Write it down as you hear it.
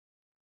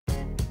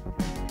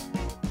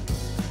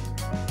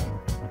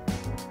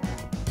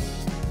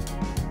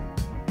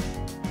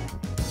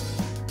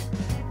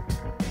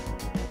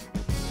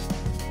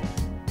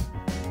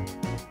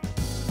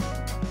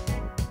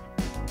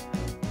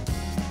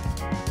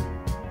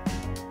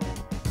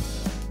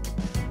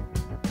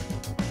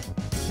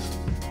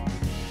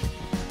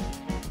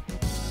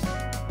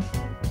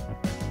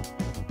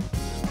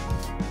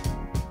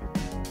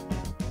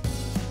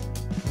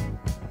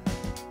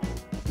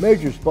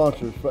Major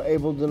sponsors for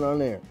Ableton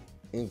On Air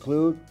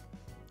include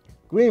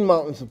Green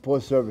Mountain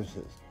Support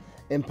Services,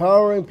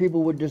 empowering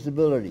people with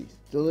disabilities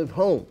to live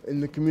home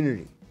in the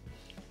community.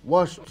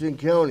 Washington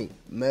County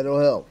Mental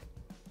Health,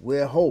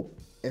 where hope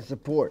and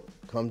support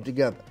come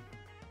together.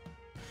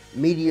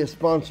 Media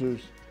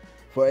sponsors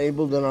for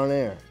Ableton On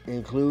Air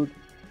include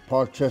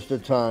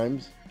Parkchester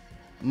Times,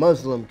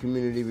 Muslim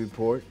Community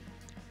Report,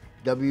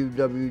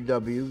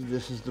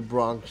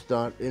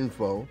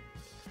 www.thisisthebronx.info,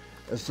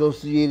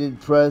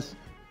 Associated Press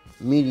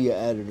Media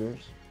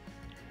Editors,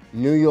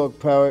 New York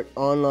Parrot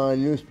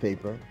Online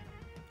Newspaper,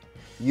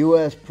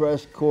 U.S.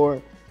 Press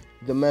Corps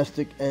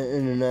Domestic and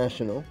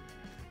International,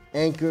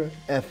 Anchor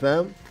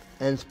FM,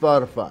 and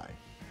Spotify.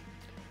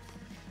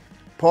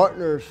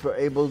 Partners for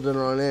Ableton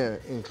On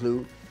Air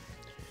include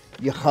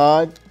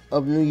Yachad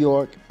of New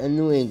York and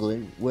New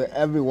England, where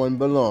everyone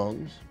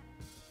belongs,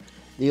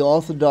 the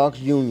Orthodox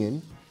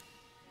Union,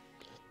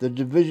 the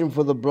Division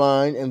for the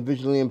Blind and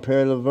Visually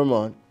Impaired of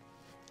Vermont,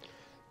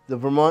 the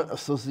Vermont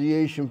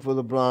Association for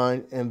the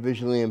Blind and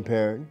Visually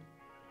Impaired,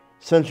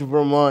 Central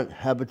Vermont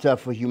Habitat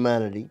for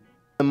Humanity,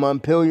 and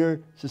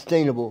Montpelier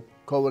Sustainable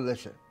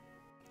Coalition.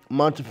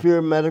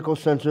 Montefiore Medical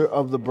Center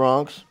of the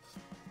Bronx,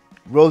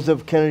 Rose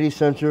F. Kennedy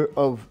Center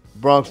of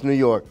Bronx, New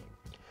York,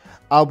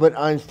 Albert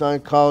Einstein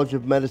College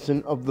of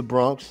Medicine of the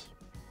Bronx.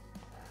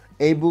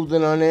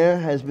 Ableton On Air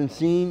has been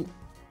seen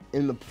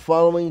in the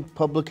following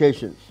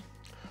publications: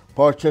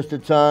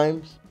 Parkchester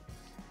Times,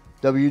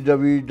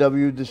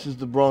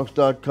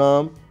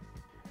 www.thisisthebronx.com,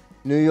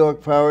 New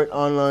York Parrot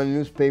Online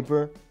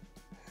Newspaper,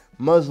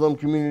 Muslim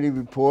Community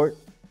Report,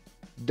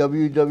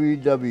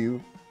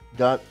 www.h.com,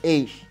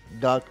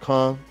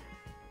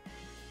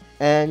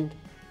 and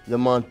the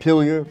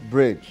Montpelier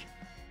Bridge.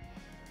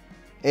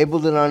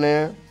 Ableton On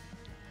Air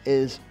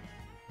is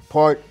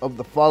part of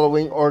the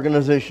following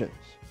organizations: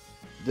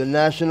 the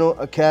National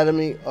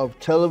Academy of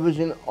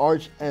Television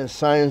Arts and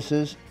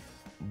Sciences,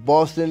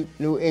 Boston,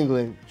 New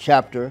England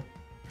chapter,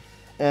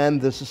 and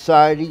the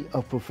Society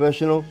of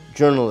Professional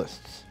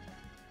Journalists.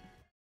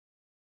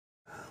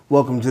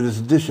 Welcome to this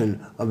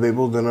edition of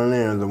Ableton On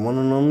Air, the one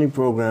and only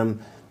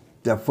program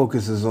that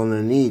focuses on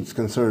the needs,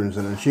 concerns,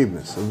 and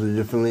achievements of the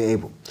differently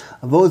able.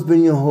 I've always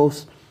been your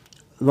host,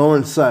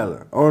 Lawrence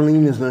Seiler.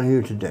 Arlene is not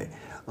here today.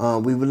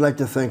 We would like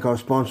to thank our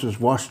sponsors,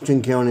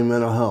 Washington County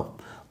Mental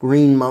Health,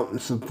 Green Mountain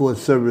Support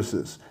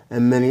Services,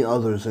 and many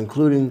others,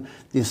 including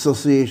the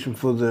Association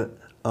for the,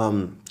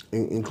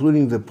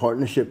 including the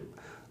partnership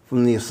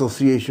from the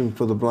Association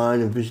for the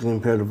Blind and Visually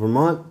Impaired of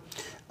Vermont,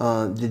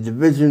 the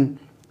Division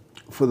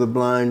for the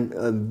Blind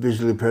and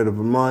Visually Impaired of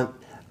Vermont,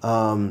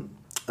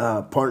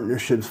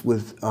 partnerships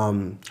with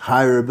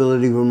Higher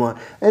Ability Vermont,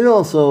 and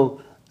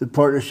also the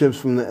partnerships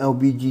from the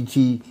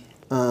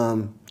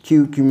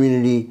LGBTQ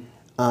community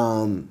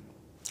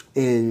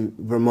in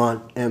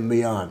Vermont and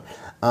beyond.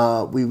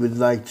 We would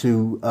like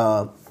to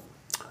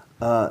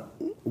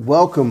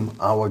welcome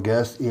our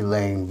guest,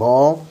 Elaine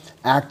Ball,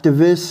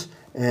 activist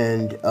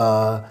and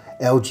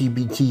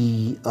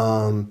LGBT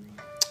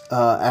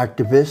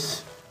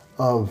activist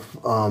of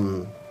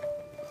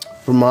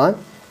Vermont,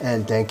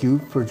 and thank you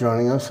for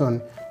joining us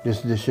on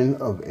this edition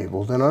of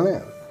Ableton On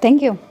Air.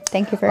 Thank you.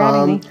 Thank you for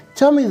having me.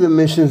 Tell me the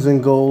missions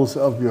and goals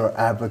of your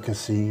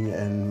advocacy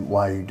and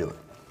why you do it.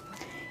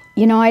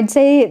 You know, I'd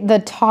say the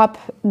top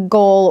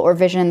goal or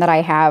vision that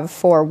I have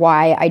for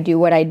why I do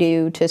what I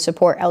do to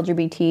support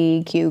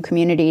LGBTQ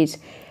communities,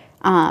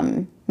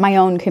 my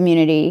own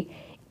community,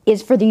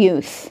 is for the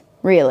youth,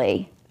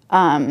 really.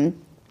 I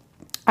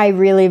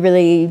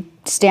really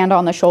stand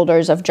on the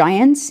shoulders of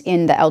giants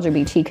in the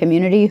LGBT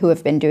community who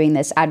have been doing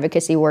this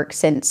advocacy work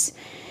since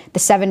the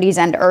 70s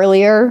and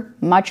earlier,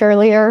 much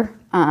earlier.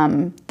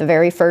 The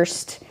very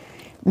first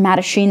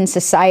Mattachine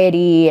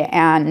Society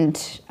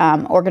and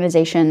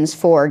organizations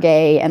for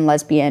gay and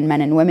lesbian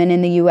men and women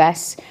in the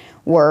U.S.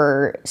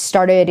 were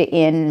started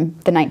in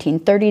the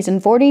 1930s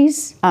and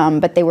 40s,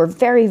 but they were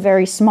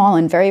very small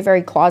and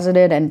very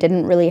closeted and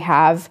didn't really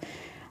have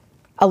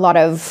a lot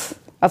of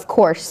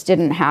course,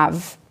 didn't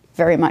have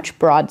very much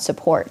broad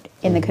support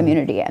in the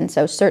community. And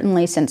so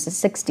certainly since the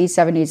 60s,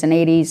 70s, and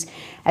 80s,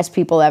 as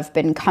people have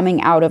been coming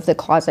out of the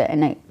closet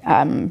and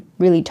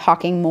really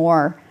talking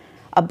more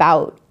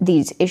about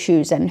these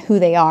issues and who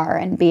they are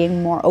and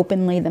being more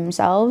openly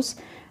themselves,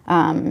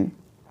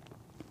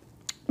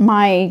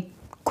 my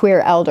queer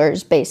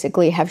elders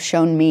basically have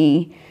shown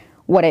me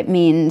what it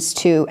means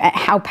to,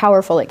 how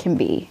powerful it can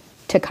be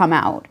to come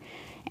out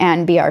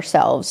and be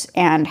ourselves,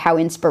 and how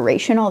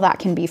inspirational that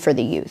can be for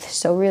the youth.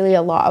 So really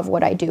a lot of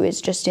what I do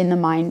is just in the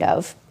mind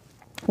of,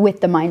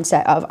 with the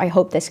mindset of, I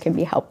hope this can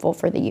be helpful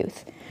for the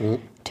youth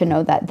to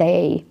know that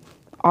they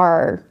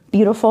are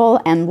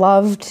beautiful and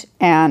loved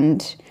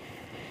and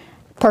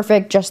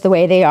perfect just the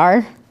way they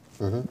are,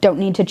 don't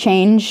need to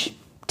change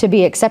to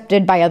be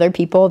accepted by other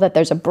people, that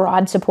there's a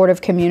broad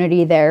supportive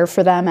community there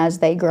for them as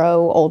they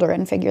grow older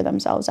and figure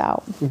themselves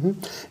out.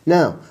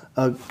 Now,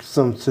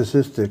 some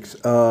statistics.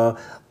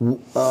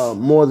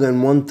 More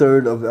than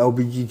 1/3 of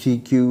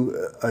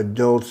LGBTQ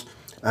adults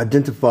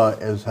identify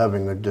as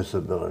having a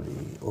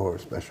disability or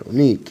special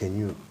need. Can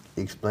you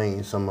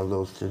explain some of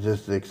those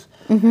statistics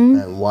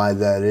and why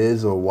that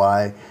is, or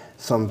why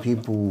some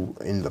people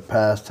in the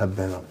past have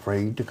been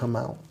afraid to come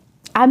out?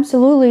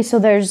 Absolutely. So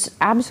there's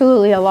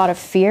absolutely a lot of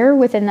fear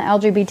within the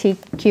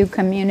LGBTQ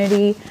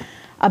community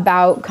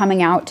about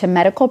coming out to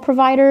medical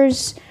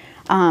providers.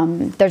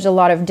 There's a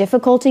lot of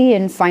difficulty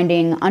in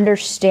finding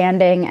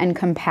understanding and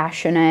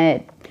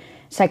compassionate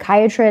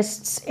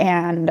psychiatrists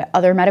and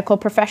other medical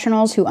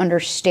professionals who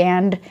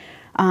understand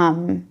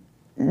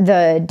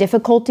the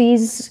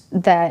difficulties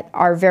that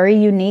are very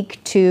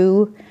unique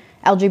to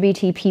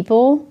LGBT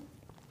people.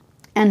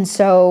 And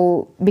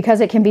so,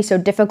 because it can be so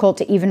difficult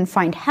to even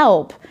find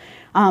help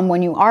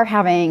when you are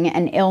having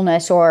an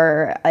illness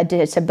or a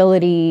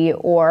disability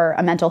or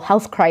a mental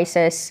health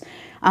crisis,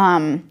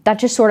 that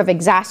just sort of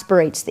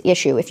exasperates the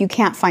issue if you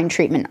can't find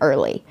treatment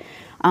early.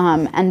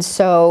 And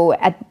so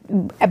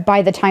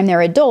by the time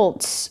they're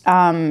adults,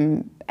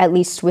 at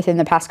least within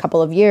the past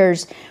couple of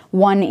years,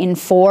 1 in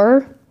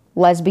 4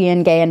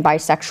 lesbian, gay, and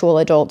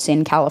bisexual adults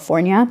in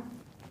California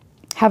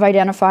have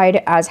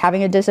identified as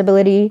having a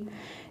disability.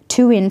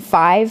 2 in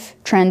 5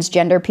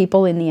 transgender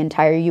people in the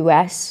entire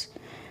US.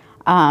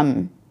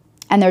 And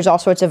there's all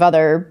sorts of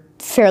other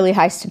fairly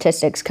high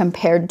statistics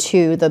compared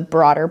to the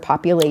broader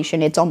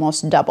population. It's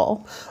almost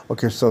double.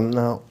 Okay, so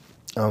now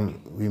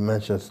we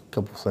mentioned a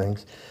couple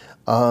things.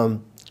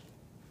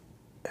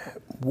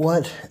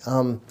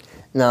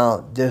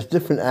 Now there's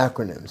different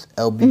acronyms,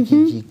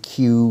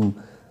 LGBTQ,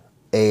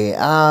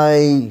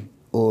 AI,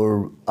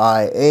 or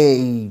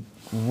IA.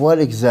 What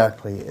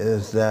exactly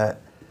is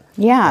that?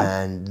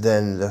 Yeah. And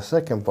then the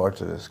second part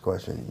to this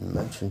question, you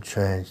mentioned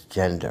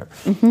transgender.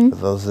 For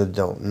those that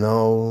don't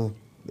know,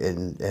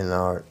 in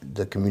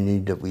the community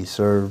that we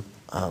serve,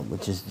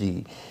 which is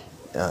the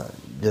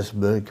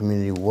disability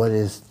community, what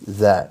does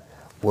that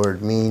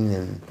word mean,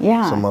 and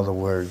some other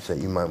words that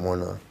you might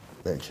want to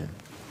mention?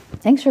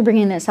 Thanks for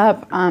bringing this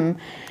up.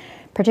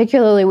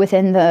 Particularly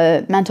within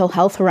the mental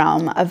health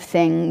realm of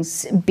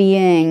things,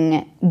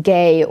 being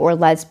gay or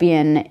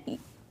lesbian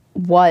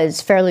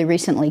was fairly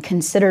recently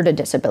considered a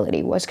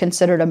disability, was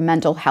considered a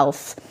mental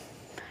health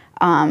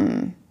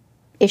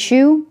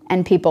issue,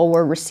 and people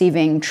were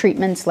receiving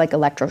treatments like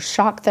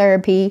electroshock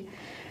therapy,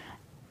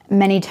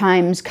 many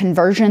times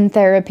conversion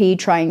therapy,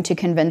 trying to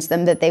convince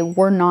them that they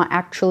were not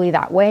actually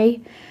that way.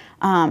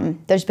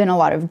 There's been a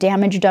lot of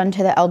damage done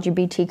to the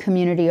LGBT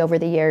community over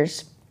the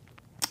years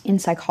in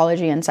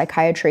psychology and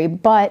psychiatry,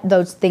 but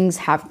those things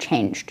have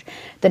changed.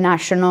 The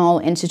National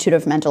Institute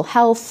of Mental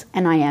Health,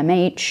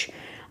 NIMH,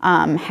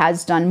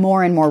 has done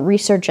more and more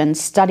research and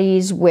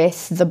studies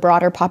with the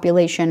broader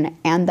population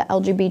and the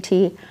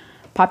LGBT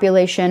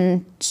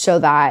population, so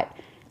that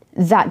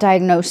that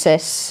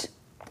diagnosis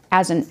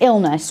as an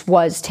illness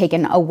was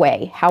taken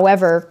away.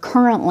 However,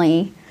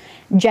 currently,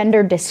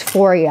 gender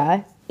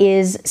dysphoria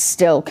is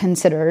still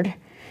considered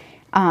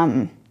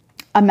a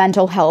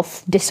mental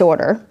health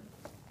disorder.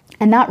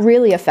 And that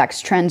really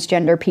affects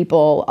transgender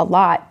people a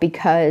lot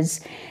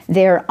because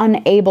they're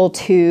unable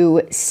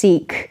to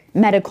seek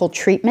medical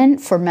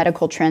treatment for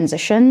medical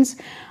transitions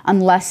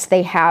unless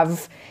they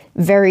have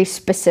very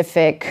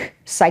specific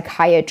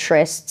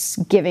psychiatrists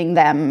giving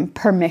them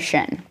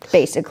permission,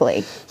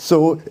 basically.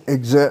 So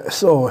in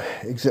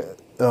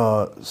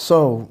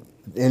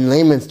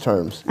layman's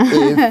terms,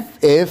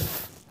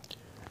 if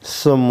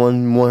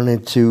someone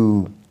wanted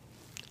to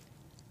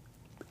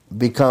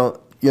become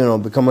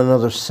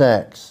another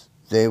sex,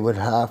 they would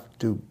have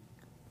to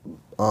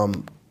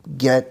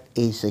get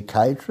a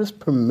psychiatrist's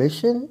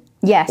permission?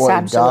 Yes, or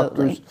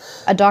absolutely.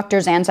 A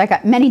doctor's and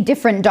many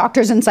different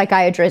doctors and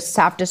psychiatrists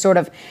have to sort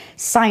of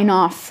sign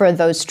off for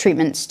those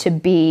treatments to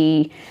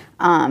be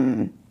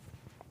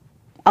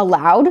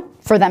allowed,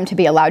 for them to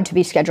be allowed to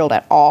be scheduled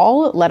at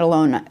all, let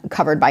alone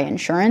covered by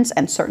insurance.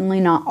 And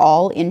certainly not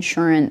all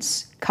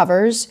insurance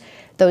covers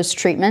those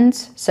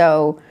treatments.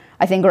 So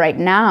I think right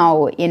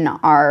now in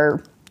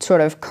our sort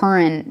of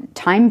current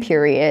time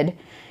period,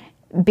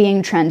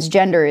 being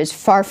transgender is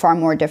far, far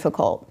more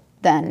difficult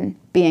than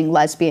being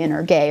lesbian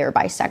or gay or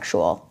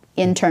bisexual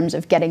in terms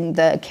of getting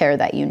the care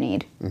that you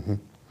need.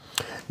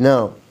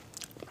 Now,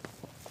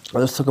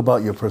 let's talk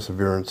about your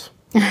perseverance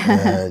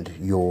and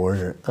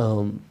your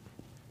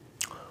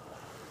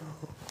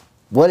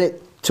what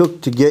it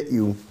took to get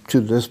you to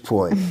this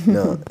point,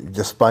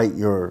 despite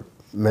your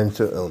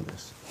mental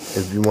illness.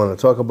 If you want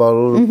to talk about a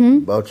little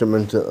about your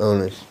mental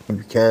illness,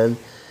 you can.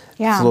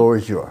 The floor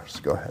is yours.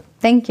 Go ahead.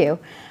 Thank you.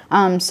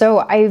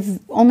 So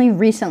I've only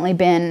recently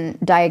been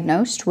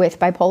diagnosed with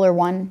bipolar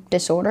 1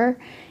 disorder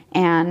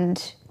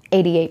and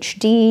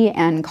ADHD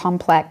and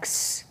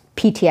complex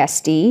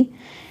PTSD.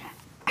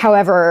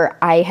 However,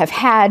 I have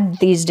had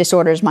these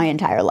disorders my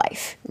entire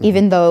life.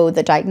 Even though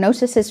the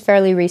diagnosis is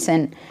fairly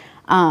recent,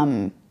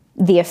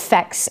 the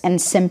effects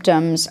and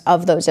symptoms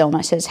of those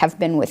illnesses have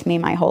been with me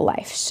my whole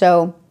life.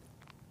 So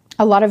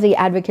a lot of the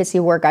advocacy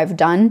work I've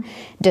done,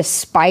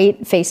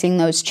 despite facing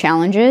those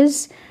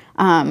challenges,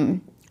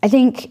 I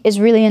think is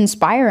really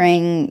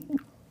inspiring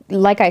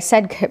like I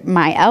said,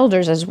 my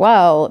elders as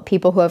well,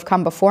 people who have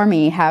come before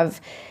me,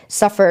 have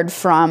suffered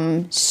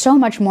from so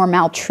much more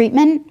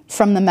maltreatment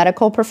from the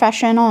medical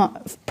profession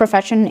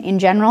in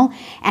general,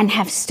 and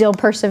have still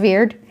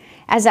persevered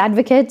as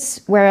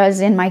advocates,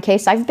 whereas in my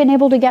case, I've been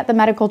able to get the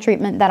medical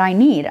treatment that I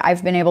need.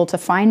 I've been able to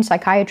find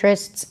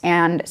psychiatrists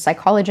and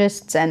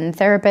psychologists and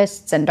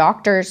therapists and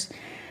doctors,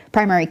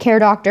 primary care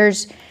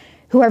doctors,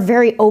 who are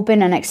very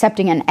open and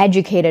accepting and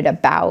educated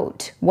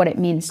about what it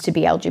means to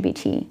be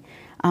LGBT.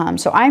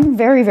 So I'm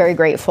very, very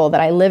grateful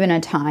that I live in a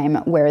time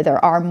where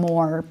there are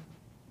more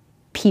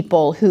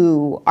people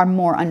who are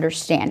more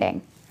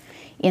understanding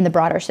in the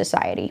broader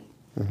society.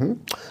 Mm-hmm.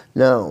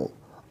 Now,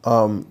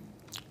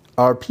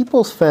 are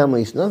people's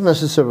families, not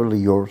necessarily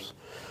yours,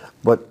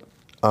 but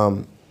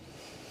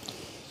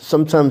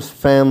sometimes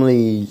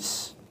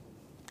families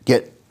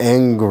get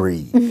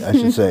angry, I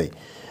should say,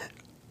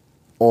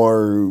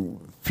 or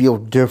feel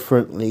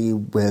differently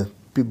with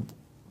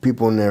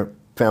people in their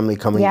family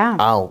coming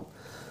out.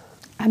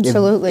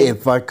 Absolutely.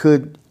 If I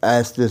could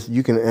ask this,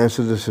 you can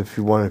answer this if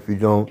you want. If you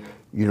don't,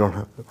 you don't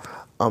have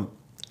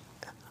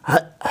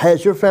to.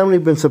 Has your family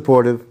been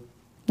supportive?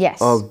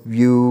 Yes. Of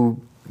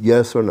you,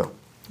 yes or no?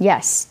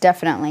 Yes,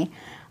 definitely.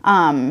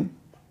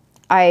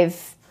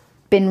 I've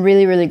been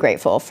really, really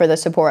grateful for the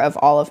support of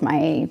all of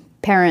my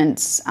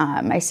parents,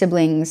 my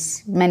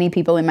siblings, many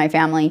people in my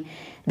family.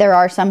 There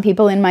are some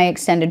people in my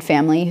extended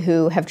family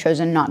who have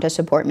chosen not to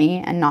support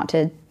me and not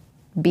to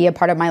be a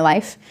part of my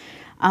life.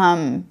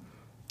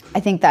 I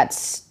think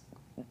that's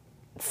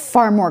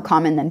far more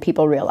common than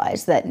people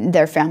realize, that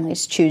their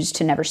families choose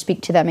to never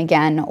speak to them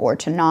again, or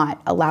to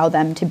not allow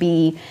them to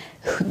be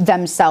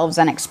themselves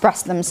and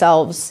express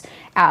themselves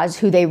as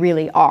who they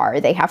really are.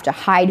 They have to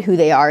hide who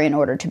they are in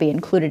order to be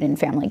included in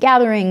family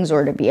gatherings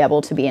or to be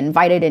able to be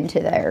invited into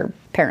their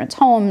parents'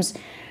 homes.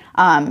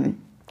 And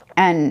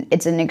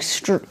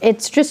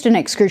it's just an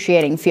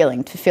excruciating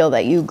feeling to feel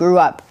that you grew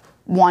up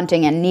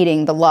wanting and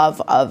needing the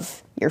love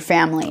of your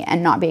family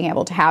and not being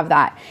able to have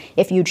that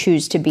if you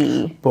choose to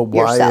be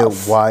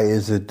yourself. Why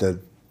is it that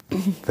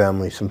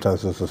families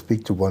sometimes doesn't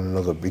speak to one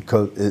another?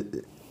 Because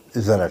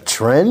is that a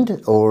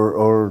trend,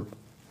 or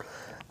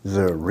is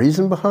there a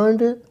reason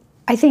behind it?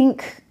 I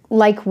think,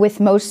 like with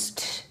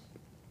most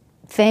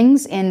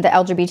things in the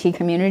LGBT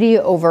community,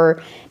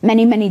 over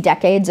many, many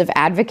decades of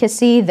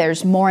advocacy,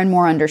 there's more and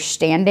more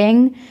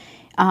understanding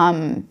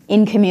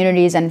in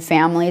communities and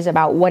families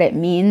about what it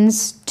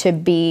means to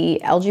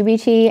be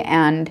LGBT,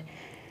 and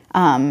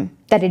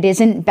that it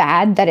isn't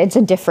bad, that it's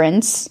a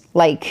difference.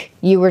 Like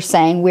you were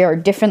saying, we are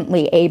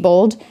differently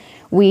abled.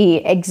 We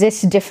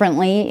exist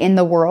differently in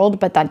the world,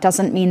 but that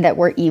doesn't mean that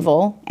we're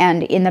evil.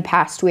 And in the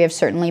past, we have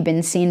certainly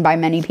been seen by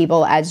many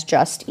people as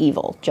just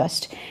evil,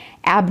 just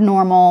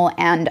abnormal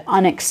and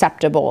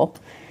unacceptable.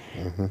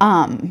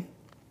 Mm-hmm.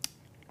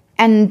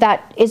 And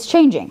that is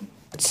changing.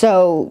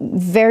 So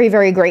very,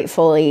 very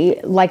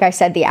gratefully, like I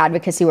said, the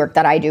advocacy work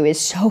that I do is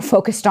so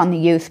focused on the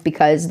youth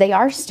because they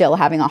are still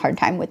having a hard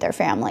time with their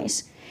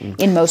families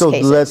in most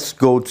cases. So let's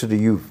go to the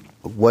youth.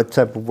 What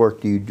type of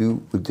work do you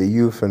do with the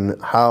youth,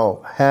 and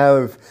how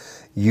have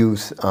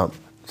youth,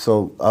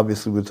 so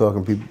obviously we're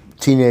talking people,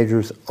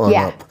 teenagers on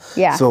up.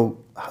 Yeah. So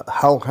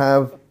how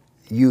have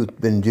youth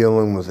been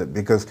dealing with it?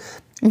 Because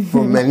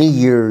for many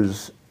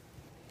years,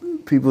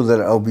 people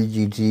that are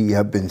LGBT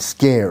have been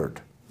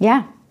scared.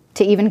 Yeah,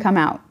 to even come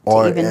out.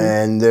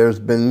 And there's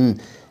been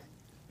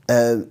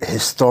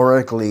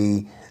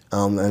historically,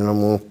 and I'm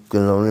going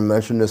to only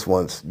mention this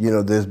once,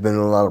 there's been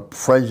a lot of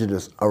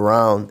prejudice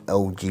around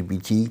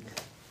LGBT,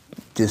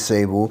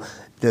 disabled.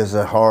 There's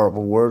a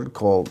horrible word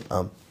called,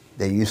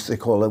 they used to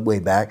call it way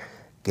back,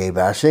 gay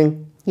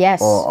bashing.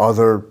 Yes.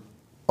 Or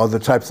other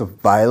types of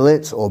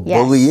violence or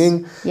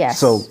bullying. Yes.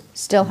 So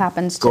still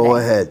happens today. Go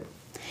ahead.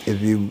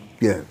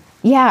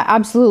 Yeah,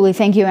 absolutely.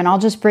 Thank you. And I'll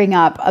just bring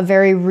up a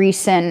very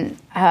recent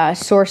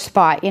sore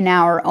spot in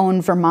our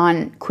own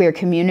Vermont queer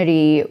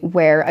community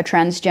where a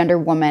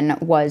transgender woman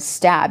was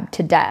stabbed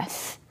to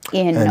death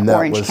in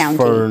Orange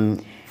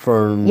County.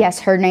 Fern.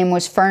 Yes, her name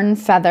was Fern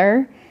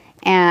Feather.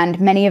 And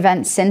many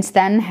events since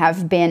then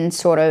have been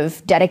sort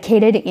of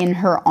dedicated in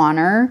her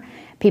honor.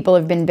 People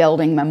have been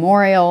building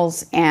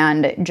memorials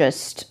and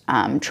just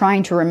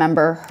trying to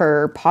remember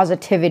her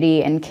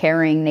positivity and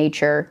caring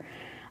nature.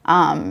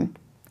 And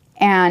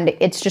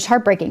it's just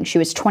heartbreaking. She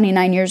was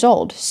 29 years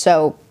old.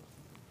 So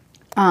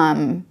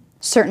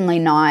certainly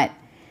not,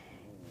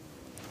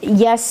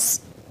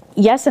 yes,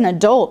 an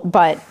adult,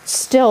 but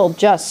still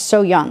just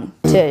so young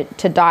to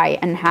die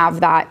and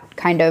have that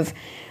kind of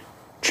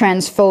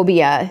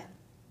transphobia.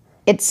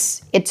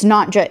 It's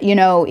not just,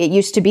 it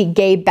used to be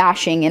gay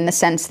bashing in the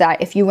sense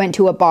that if you went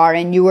to a bar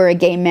and you were a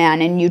gay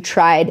man and you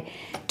tried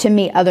to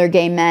meet other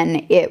gay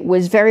men, it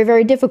was very,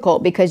 very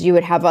difficult because you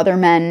would have other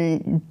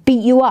men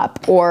beat you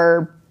up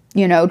or,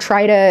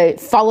 try to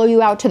follow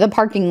you out to the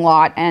parking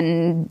lot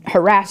and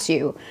harass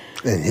you.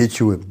 And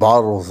hit you with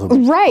bottles.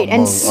 Right,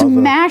 and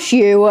smash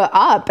you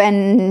up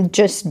and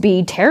just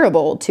be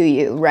terrible to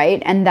you,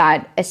 right? And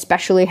that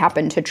especially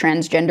happened to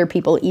transgender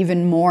people,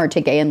 even more to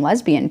gay and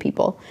lesbian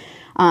people.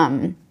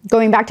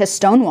 Going back to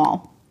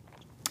Stonewall,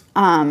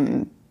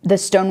 the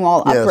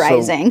Stonewall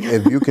uprising. So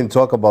if you can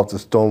talk about the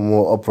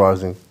Stonewall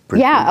uprising.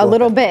 Yeah, a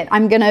little bit.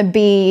 I'm going to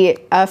be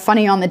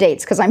funny on the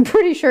dates because I'm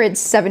pretty sure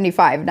it's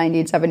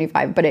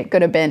 1975, but it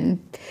could have been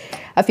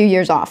a few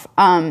years off.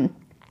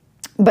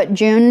 But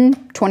June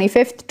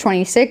 25th,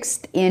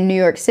 26th in New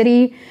York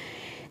City,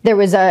 there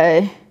was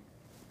a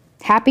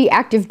happy,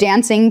 active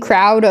dancing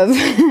crowd of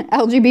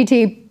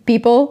LGBT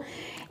people,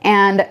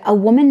 and a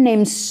woman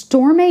named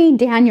Stormy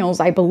Daniels,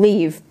 I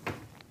believe,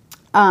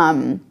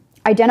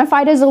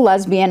 identified as a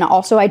lesbian,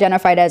 also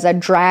identified as a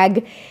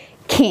drag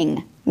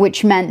king,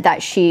 which meant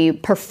that she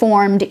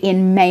performed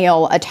in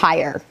male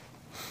attire.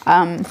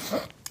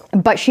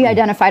 But she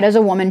identified as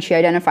a woman. She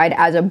identified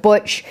as a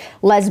butch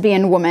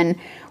lesbian woman,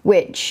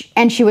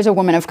 and she was a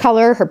woman of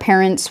color. Her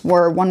parents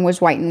were, one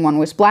was white and one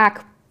was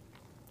black.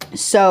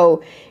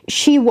 So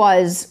she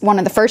was one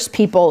of the first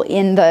people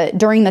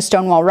during the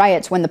Stonewall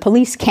riots. When the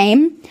police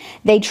came,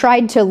 they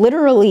tried to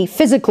literally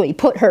physically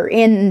put her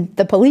in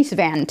the police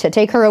van to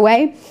take her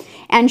away.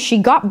 And she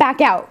got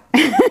back out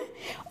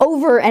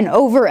over and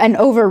over and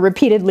over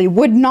repeatedly,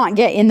 would not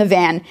get in the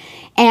van.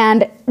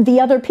 And the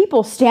other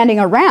people standing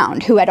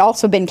around who had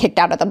also been kicked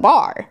out of the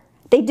bar,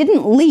 they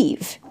didn't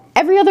leave.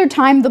 Every other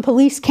time the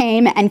police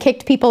came and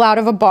kicked people out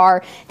of a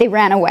bar, they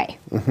ran away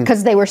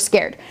because they were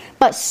scared.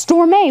 But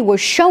Stormy was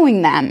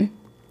showing them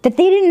that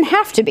they didn't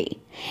have to be.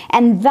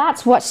 And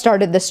that's what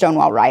started the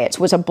Stonewall riots,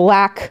 was a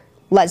black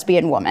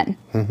lesbian woman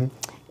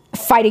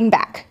fighting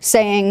back,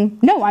 saying,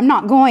 no, I'm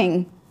not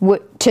going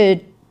to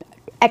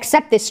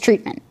accept this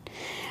treatment.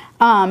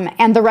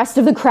 And the rest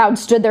of the crowd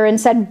stood there and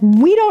said,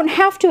 we don't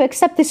have to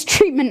accept this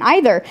treatment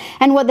either.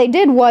 And what they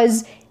did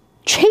was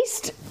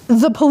chased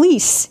the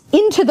police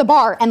into the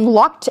bar and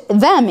locked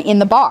them in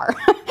the bar.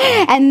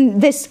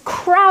 And this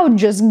crowd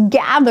just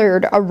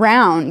gathered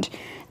around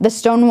the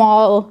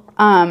Stonewall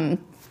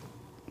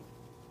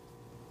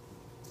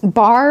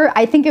bar.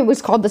 I think it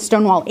was called the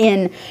Stonewall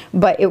Inn,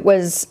 but it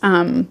was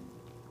a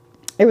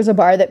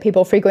bar that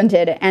people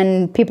frequented,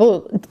 and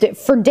people,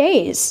 for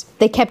days,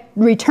 they kept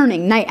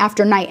returning night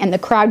after night, and the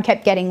crowd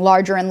kept getting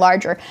larger and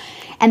larger.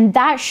 And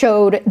that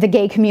showed the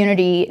gay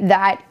community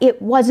that they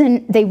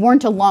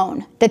weren't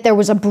alone, that there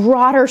was a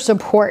broader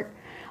support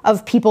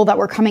of people that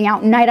were coming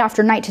out night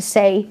after night to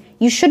say,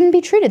 you shouldn't be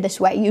treated this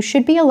way. You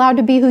should be allowed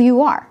to be who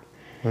you are.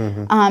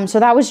 So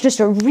that was just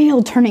a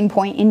real turning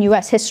point in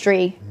U.S.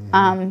 history,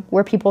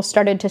 where people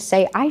started to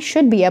say, I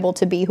should be able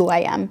to be who I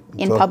am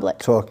in public.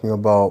 Talking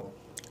about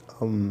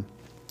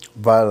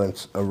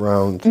violence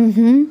around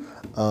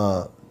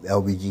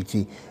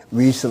LGBT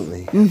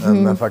recently.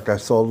 Matter of fact, I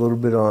saw a little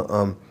bit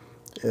on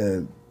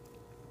a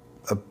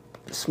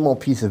small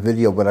piece of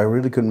video, but I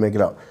really couldn't make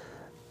it out.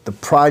 The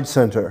Pride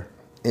Center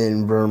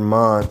in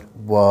Vermont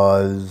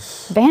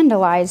was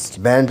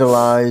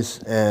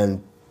vandalized,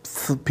 and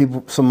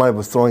somebody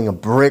was throwing a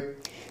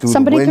brick through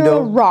the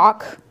window.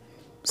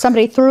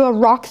 Somebody threw a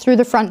rock through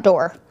the front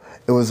door.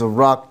 It was a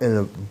rock and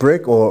a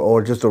brick,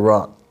 or just a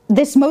rock?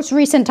 This most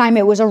recent time,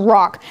 it was a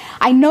rock.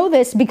 I know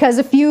this because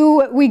a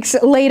few weeks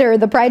later,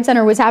 the Pride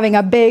Center was having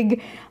a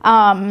big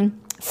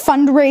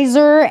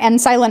fundraiser and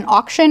silent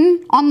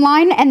auction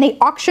online, and they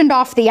auctioned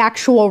off the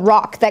actual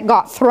rock that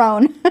got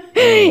thrown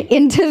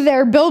into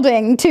their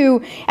building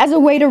as a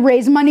way to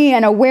raise money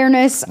and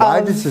awareness.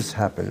 Why does this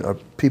happen?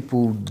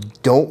 People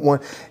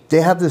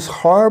they have this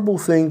horrible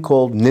thing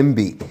called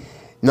NIMBY.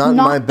 Not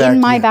in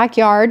my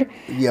backyard.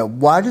 Yeah,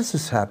 why does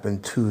this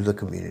happen to the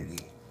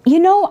community? You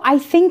know, I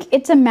think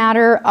it's a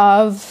matter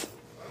of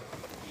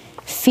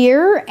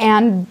fear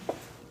and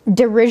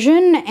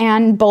derision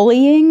and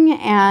bullying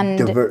and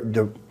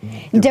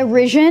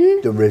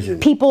derision.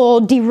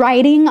 People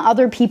deriding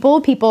other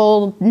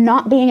people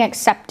not being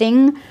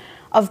accepting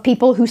of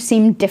people who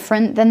seem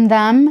different than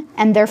them,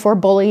 and therefore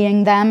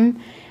bullying them,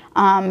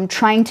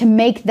 trying to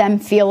make them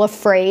feel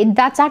afraid.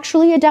 That's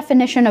actually a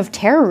definition of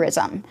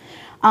terrorism.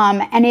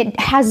 And it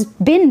has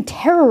been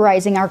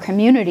terrorizing our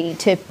community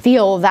to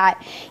feel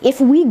that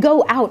if we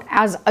go out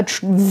as a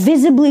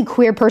visibly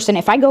queer person,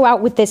 if I go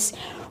out with this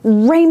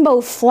rainbow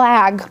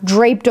flag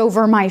draped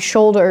over my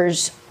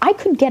shoulders, I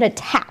could get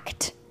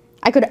attacked.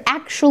 I could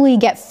actually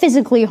get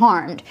physically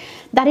harmed.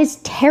 That is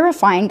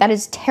terrifying. That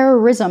is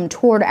terrorism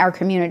toward our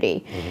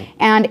community.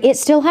 And it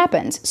still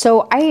happens.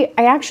 So I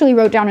actually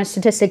wrote down a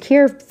statistic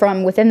here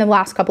from within the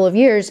last couple of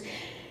years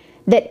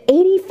that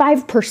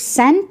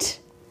 85%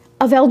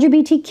 of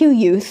LGBTQ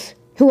youth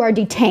who are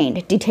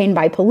detained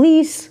by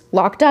police,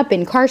 locked up,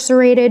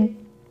 incarcerated,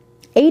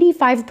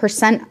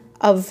 85%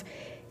 of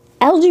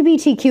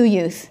LGBTQ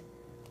youth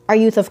are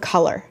youth of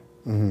color.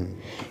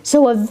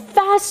 So a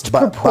vast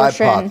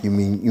proportion, BIPOC, you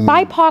mean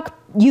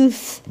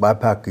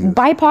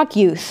BIPOC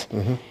youth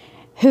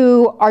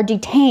who are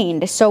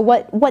detained. So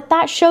what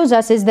that shows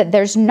us is that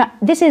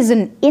this is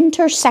an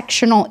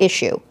intersectional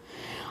issue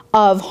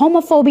of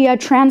homophobia,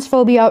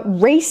 transphobia,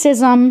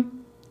 racism.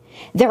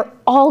 They're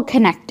all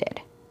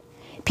connected.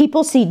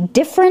 People see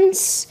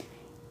difference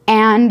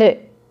and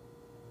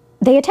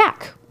they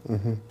attack.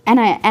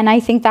 And I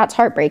think that's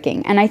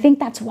heartbreaking. And I think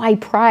that's why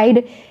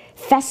pride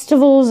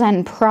festivals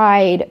and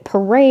pride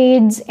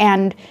parades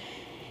and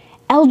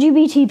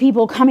LGBT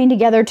people coming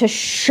together to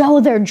show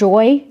their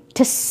joy,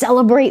 to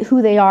celebrate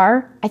who they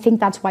are, I think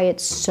that's why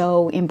it's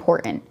so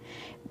important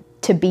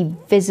to be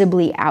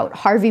visibly out.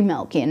 Harvey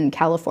Milk in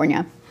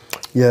California.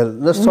 Yeah,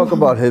 let's talk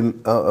about him.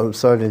 I'm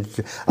sorry,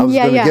 I was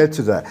going to get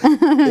to that.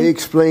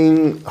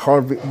 Explain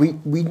Harvey.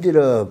 We did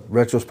a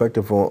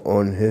retrospective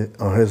on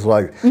his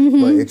life,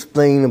 but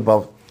explain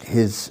about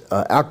his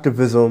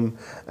activism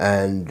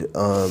and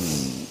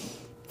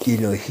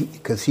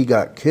because he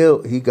got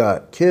killed.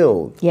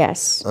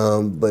 Yes.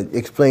 But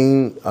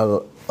explain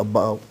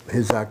about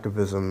his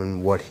activism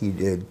and what he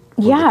did.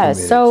 Yeah.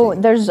 So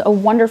there's a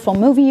wonderful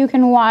movie you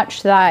can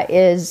watch that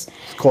is.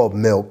 It's called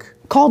Milk.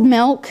 Called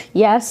Milk,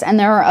 yes, and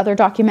there are other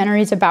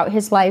documentaries about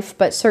his life,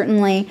 but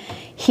certainly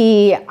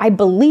he, I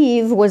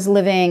believe, was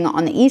living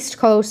on the East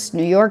Coast,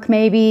 New York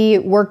maybe,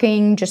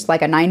 working just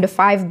like a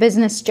 9-to-5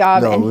 business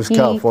job. No, it was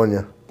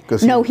California.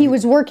 No, he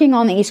was working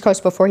on the East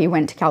Coast before he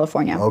went to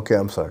California. Okay,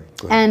 I'm sorry.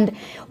 And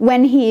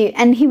when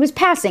he was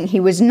passing, he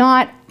was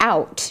not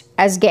out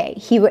as gay.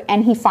 He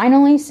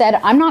finally said,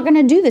 "I'm not going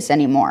to do this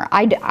anymore.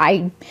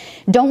 I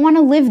don't want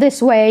to live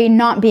this way,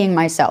 not being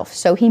myself."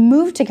 So he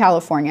moved to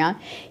California.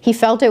 He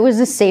felt it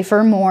was a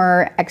safer,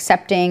 more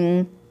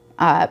accepting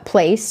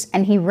place,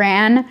 and he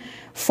ran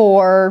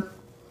for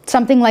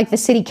something like the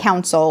city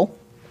council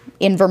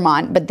in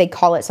Vermont, but they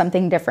call it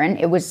something different.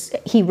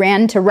 He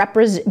ran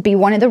to be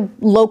one of the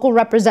local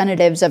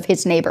representatives of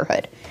his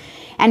neighborhood.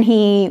 And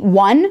he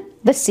won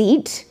the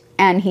seat,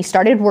 and he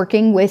started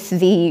working with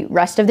the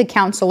rest of the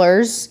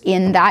councilors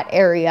in that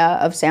area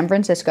of San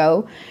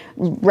Francisco,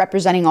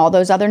 representing all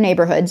those other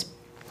neighborhoods.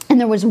 And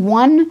there was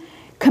one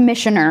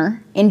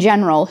commissioner in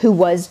general who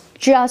was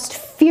just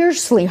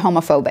fiercely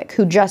homophobic,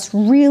 who just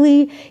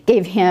really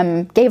gave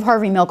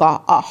Harvey Milk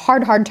a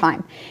hard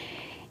time.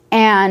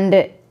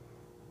 And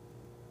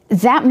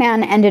that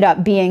man ended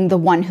up being the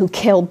one who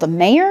killed the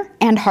mayor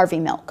and Harvey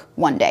Milk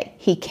one day.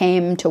 He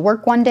came to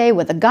work one day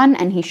with a gun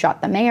and he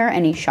shot the mayor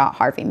and he shot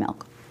Harvey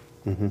Milk.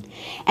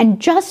 And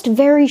just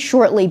very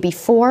shortly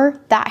before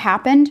that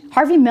happened,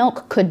 Harvey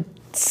Milk could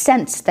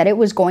sense that it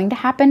was going to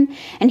happen,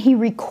 and he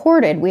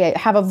recorded, we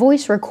have a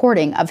voice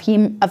recording of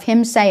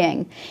him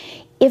saying,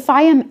 "If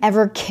I am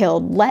ever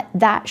killed, let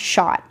that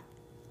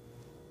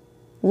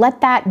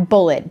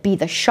bullet be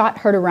the shot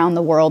heard around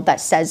the world that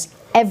says,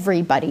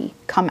 everybody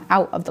come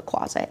out of the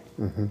closet."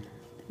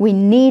 We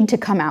need to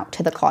come out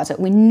to the closet.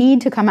 We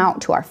need to come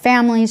out to our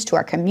families, to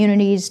our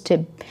communities,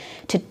 to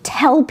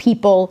tell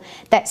people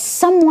that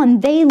someone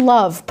they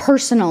love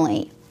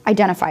personally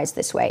identifies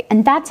this way.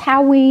 And that's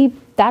how we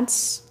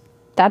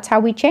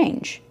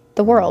change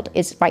the world,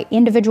 is by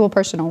individual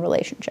personal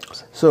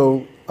relationships.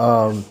 So,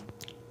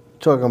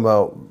 talking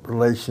about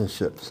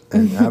relationships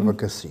and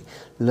advocacy,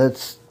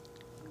 let's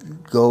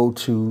go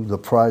to the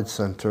Pride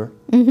Center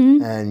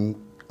and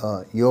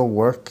your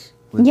work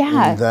with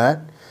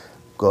that.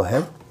 Go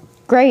ahead.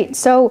 Great.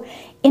 So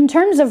in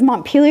terms of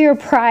Montpelier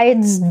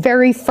Pride's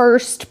very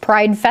first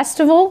Pride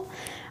Festival,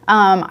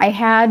 I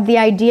had the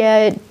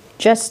idea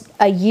just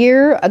a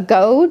year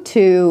ago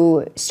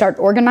to start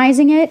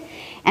organizing it.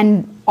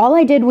 And all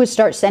I did was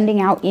start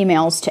sending out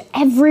emails to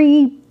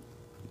every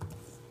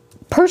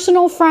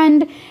personal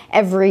friend,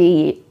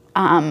 every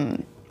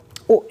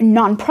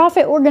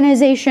nonprofit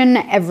organization,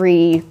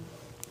 every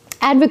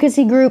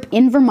advocacy group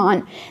in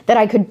Vermont that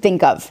I could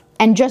think of,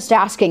 and just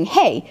asking,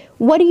 hey,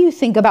 what do you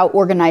think about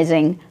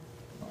organizing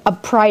a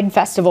Pride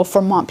Festival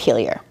for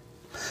Montpelier?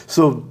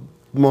 So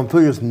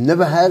Montpelier's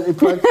never had a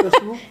Pride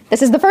Festival?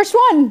 This is the first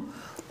one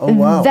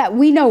that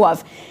we know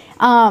of.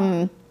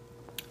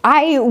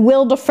 I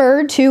will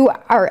defer to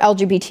our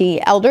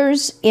LGBT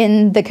elders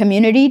in the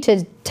community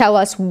to tell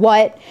us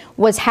what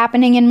was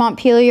happening in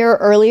Montpelier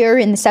earlier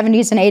in the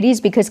 70s and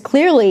 80s, because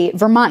clearly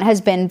Vermont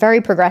has been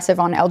very progressive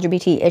on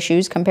LGBT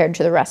issues compared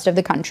to the rest of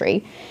the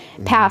country.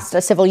 Passed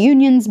a civil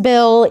unions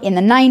bill in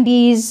the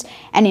 90s,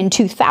 and in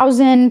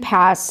 2000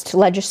 passed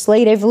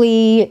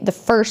legislatively, the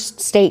first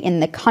state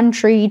in the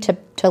country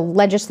to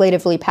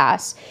legislatively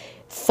pass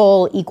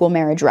full equal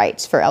marriage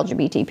rights for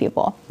LGBT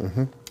people.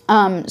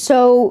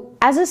 So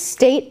as a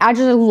state, as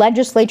a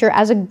legislature,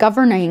 as a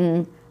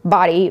governing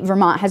body,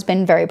 Vermont has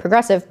been very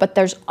progressive, but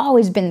there's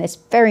always been this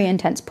very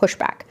intense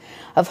pushback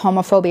of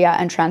homophobia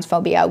and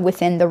transphobia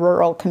within the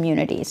rural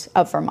communities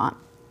of Vermont.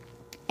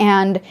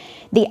 And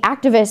the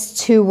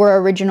activists who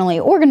were originally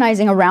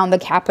organizing around the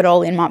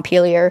Capitol in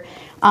Montpelier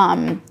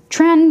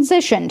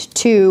transitioned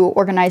to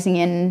organizing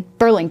in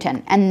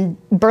Burlington. And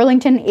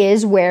Burlington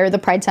is where the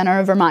Pride Center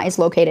of Vermont is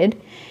located.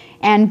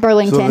 And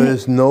Burlington... So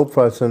there's no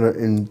Pride Center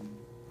in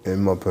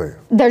Montpelier?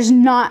 There's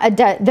not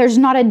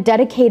a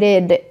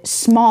dedicated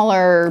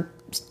smaller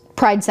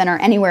Pride Center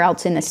anywhere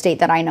else in the state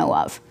that I know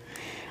of.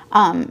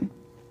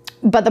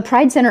 But the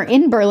Pride Center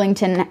in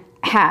Burlington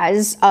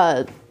has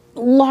a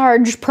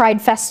large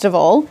Pride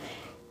Festival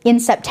in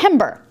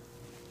September.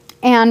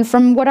 And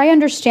from what I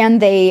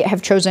understand, they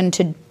have chosen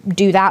to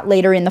do that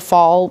later in the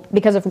fall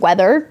because of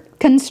weather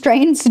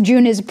constraints.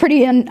 June is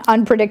pretty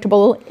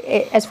unpredictable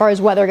as far as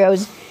weather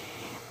goes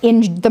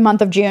in the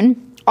month of June.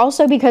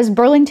 Also because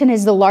Burlington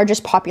is the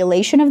largest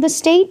population of the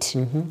state.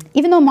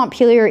 Even though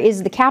Montpelier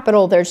is the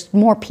capital, there's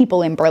more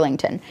people in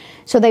Burlington.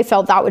 So they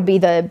felt that would be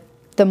the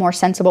more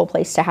sensible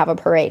place to have a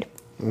parade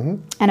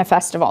and a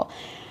festival.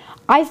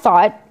 I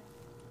thought,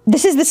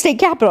 this is the state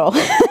capital.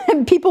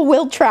 People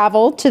will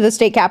travel to the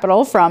state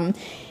capital from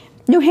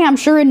New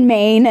Hampshire and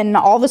Maine and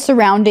all the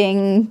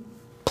surrounding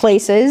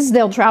places.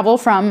 They'll travel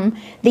from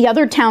the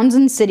other towns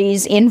and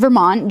cities in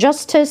Vermont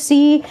just to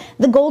see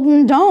the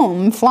Golden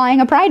Dome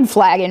flying a pride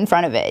flag in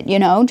front of it, you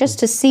know, just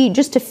to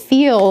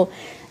feel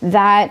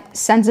that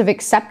sense of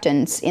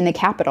acceptance in the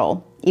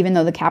capital, even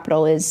though the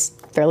capital is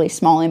fairly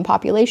small in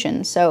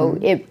population. So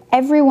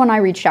everyone I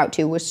reached out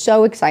to was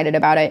so excited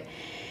about it.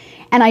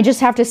 And I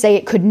just have to say,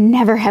 it could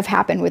never have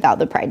happened without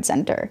the Pride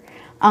Center.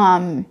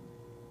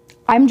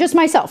 I'm just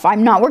myself.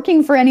 I'm not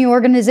working for any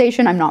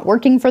organization. I'm not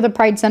working for the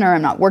Pride Center.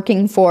 I'm not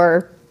working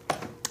for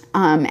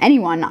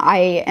anyone.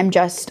 I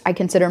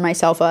consider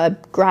myself a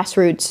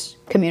grassroots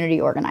community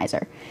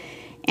organizer.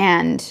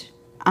 And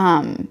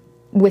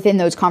within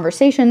those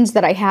conversations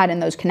that I had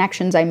and those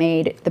connections I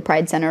made, the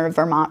Pride Center of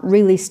Vermont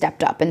really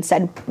stepped up and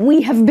said,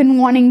 we have been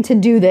wanting to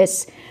do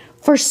this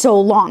for so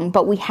long,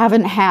 but we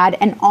haven't had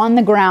an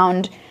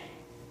on-the-ground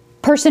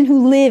person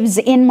who lives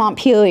in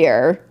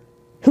Montpelier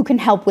who can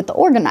help with the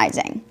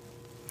organizing.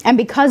 And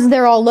because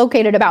they're all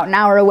located about an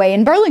hour away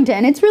in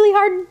Burlington, it's really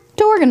hard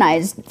to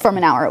organize from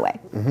an hour away.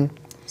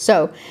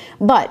 So,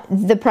 but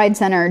the Pride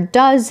Center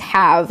does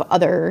have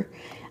other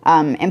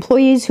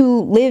employees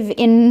who live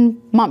in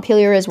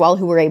Montpelier as well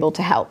who were able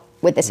to help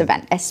with this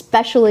event,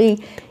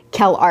 especially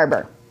Kel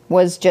Arbor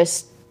was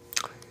just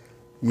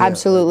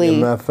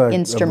absolutely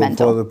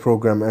instrumental. Before the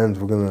program ends,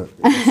 we're going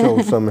to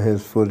show some of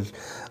his footage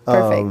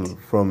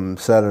from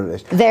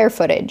Saturday. Their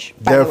footage,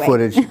 by the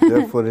way.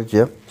 Their footage,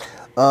 yep.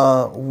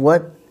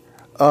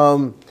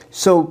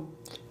 So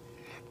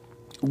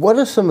what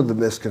are some of the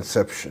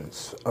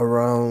misconceptions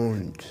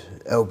around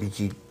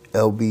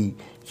LGBTQ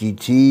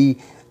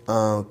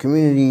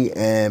community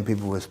and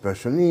people with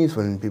special needs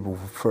when people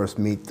first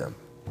meet them?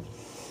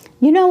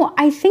 You know,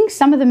 I think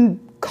some of the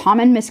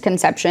common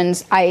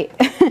misconceptions,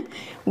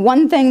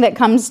 one thing that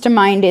comes to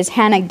mind is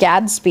Hannah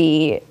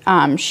Gadsby.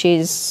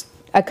 She's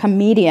a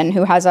comedian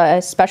who has a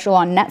special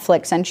on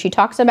Netflix, and she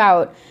talks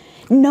about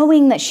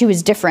knowing that she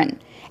was different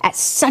at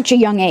such a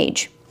young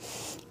age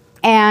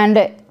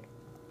and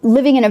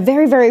living in a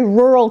very, very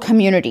rural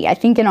community, I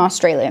think in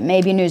Australia,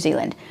 maybe New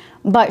Zealand.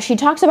 But she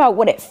talks about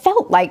what it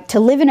felt like to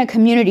live in a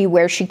community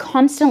where she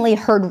constantly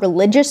heard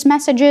religious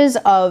messages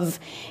of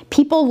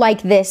people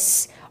like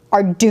this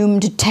are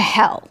doomed to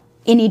hell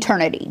in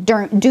eternity,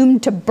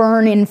 doomed to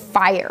burn in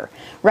fire,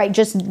 right?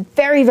 Just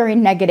very, very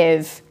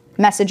negative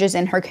messages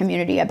in her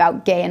community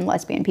about gay and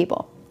lesbian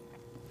people.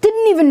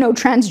 Didn't even know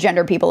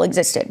transgender people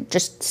existed,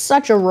 just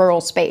such a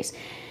rural space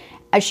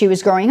as she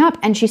was growing up.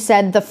 And she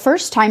said the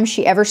first time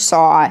she ever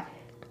saw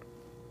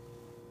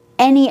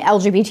any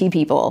LGBT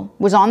people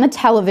was on the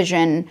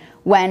television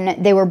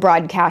when they were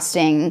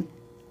broadcasting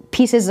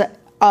pieces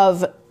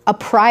of a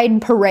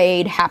pride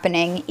parade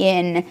happening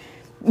in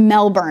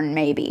Melbourne,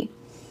 maybe.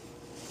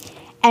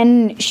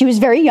 And she was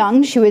very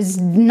young. She was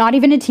not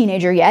even a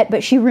teenager yet,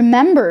 but she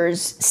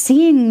remembers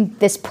seeing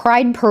this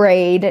pride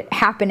parade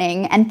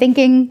happening and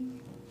thinking,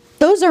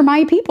 those are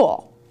my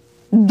people.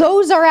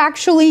 That's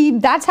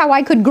how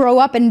I could grow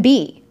up and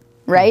be,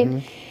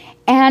 right?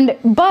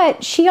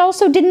 But she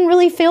also didn't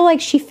really feel like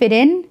she fit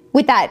in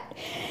with that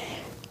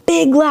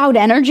big, loud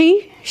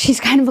energy. She's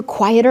kind of a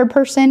quieter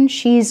person.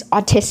 She's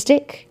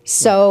autistic.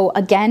 So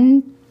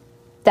again,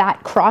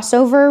 that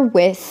crossover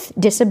with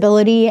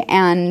disability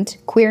and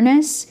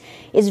queerness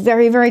is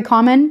very, very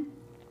common.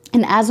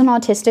 And as an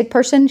autistic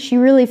person, she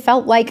really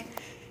felt like,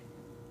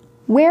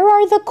 where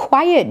are the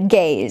quiet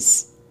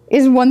gays?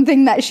 Is one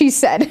thing that she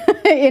said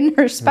in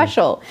her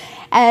special.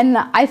 And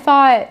I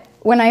thought,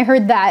 when I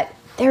heard that,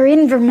 they're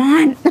in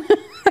Vermont.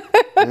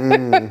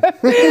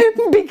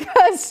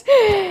 Because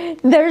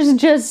there's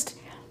just,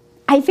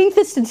 I think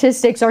the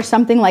statistics are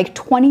something like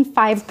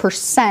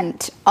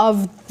 25%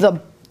 of the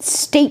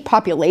state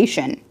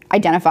population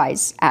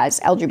identifies as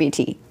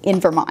LGBT in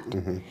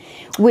Vermont.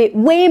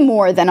 Way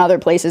more than other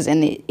places in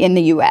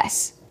the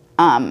US.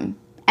 And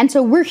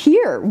so we're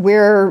here.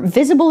 We're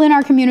visible in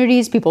our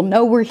communities. People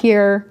know we're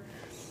here.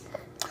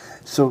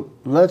 So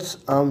let's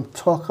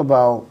talk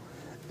about,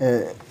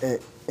 and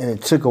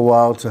it took a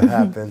while to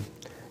happen,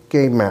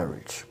 gay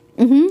marriage.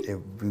 If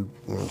we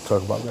want to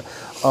talk about that.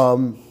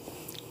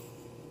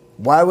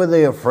 Why were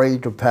they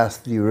afraid to pass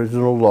the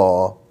original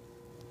law?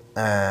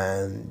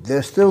 And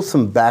there's still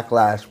some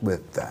backlash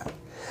with that.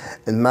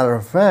 As a matter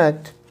of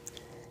fact,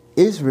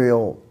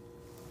 Israel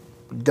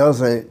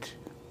doesn't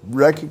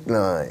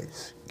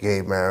recognize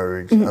gay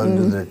marriage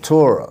under the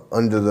Torah,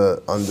 under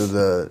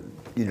the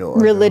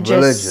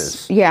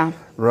religious. Yeah.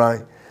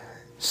 Right.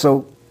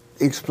 So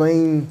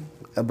explain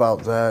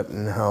about that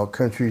and how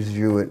countries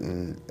view it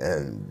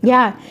and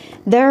yeah,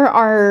 there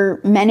are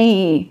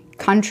many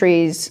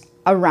countries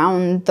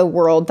around the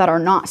world that are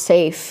not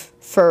safe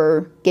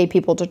for gay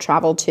people to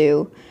travel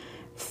to.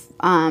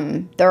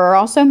 There are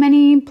also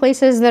many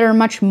places that are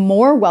much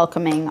more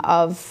welcoming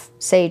of,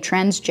 say,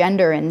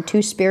 transgender and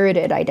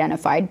two-spirited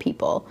identified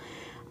people.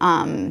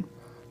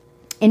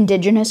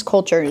 Indigenous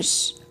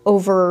cultures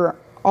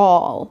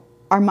overall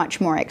are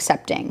much more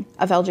accepting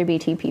of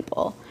LGBT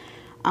people.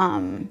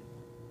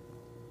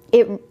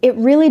 It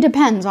really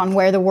depends on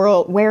where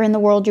in the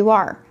world you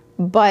are.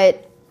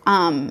 But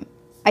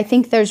I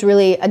think there's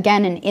really,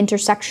 again, an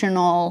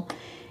intersectional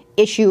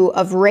issue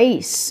of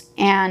race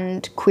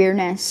and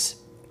queerness.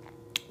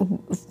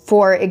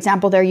 For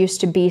example, there used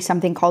to be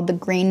something called the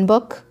Green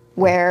Book,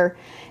 where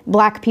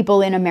Black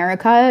people in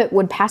America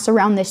would pass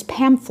around this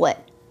pamphlet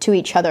to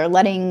each other,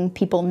 letting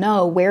people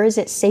know, where is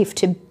it safe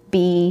to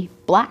be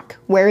Black?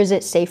 Where is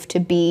it safe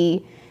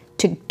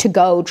to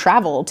go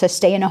travel, to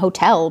stay in a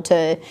hotel,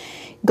 to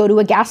go to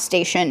a gas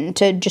station,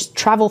 to just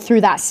travel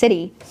through that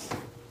city?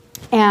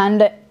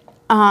 And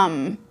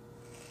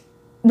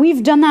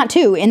we've done that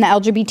too in the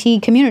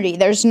LGBT community.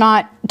 There's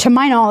not, to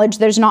my knowledge,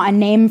 there's not a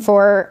name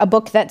for a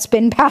book that's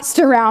been passed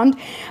around,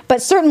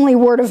 but certainly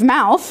word of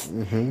mouth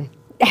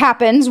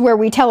happens where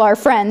we tell our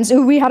friends,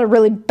 ooh, we had a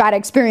really bad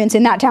experience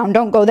in that town,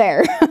 don't go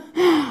there.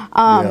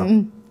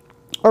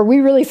 Or we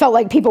really felt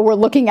like people were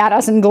looking at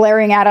us and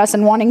glaring at us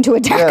and wanting to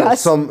attack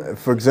us.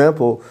 For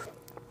example,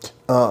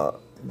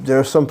 there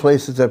are some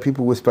places that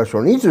people with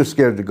special needs are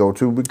scared to go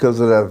to because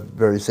of that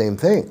very same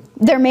thing.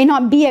 There may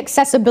not be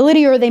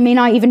accessibility, or they may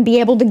not even be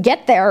able to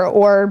get there,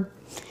 or,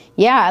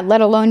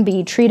 let alone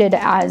be treated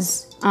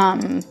as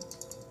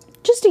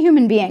just a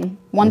human being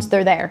once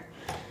they're there.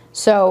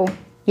 So,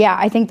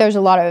 I think there's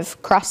a lot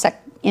of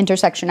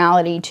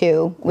intersectionality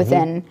too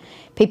within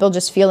people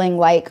just feeling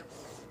like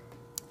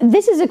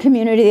this is a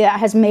community that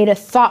has made a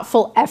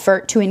thoughtful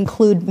effort to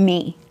include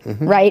me,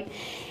 right?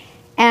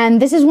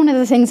 And this is one of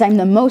the things I'm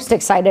the most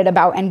excited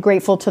about and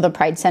grateful to the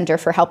Pride Center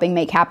for helping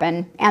make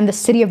happen, and the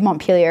city of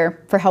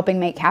Montpelier for helping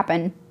make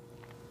happen,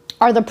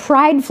 are the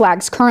pride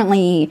flags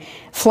currently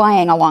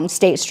flying along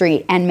State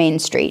Street and Main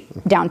Street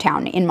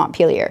downtown in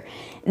Montpelier.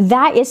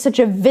 That is such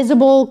a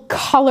visible,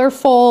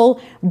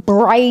 colorful,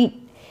 bright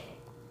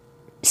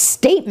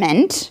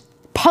statement,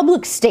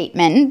 public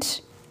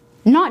statement,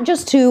 not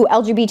just to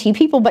LGBT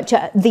people, but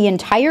to the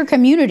entire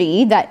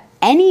community, that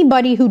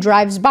anybody who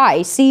drives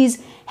by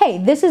sees, hey,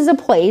 this is a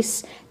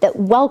place that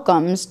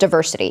welcomes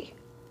diversity,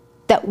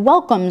 that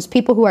welcomes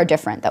people who are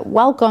different, that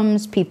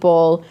welcomes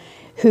people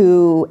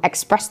who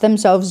express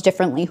themselves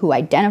differently, who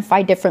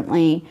identify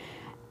differently.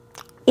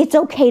 It's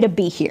okay to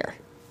be here,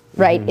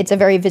 right? It's a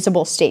very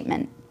visible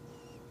statement.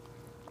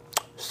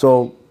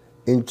 So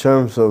in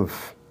terms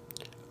of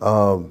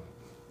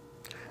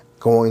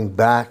going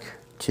back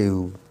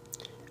to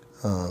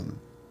the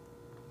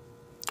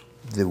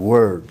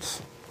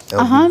words,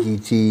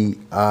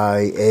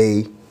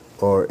 LGBTIA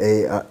or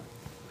AI,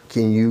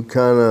 can you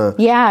kind of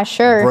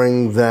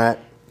bring that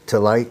to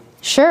light?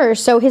 Sure.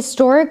 So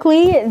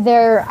historically,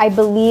 I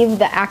believe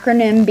the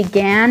acronym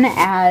began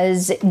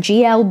as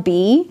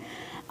GLB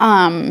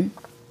and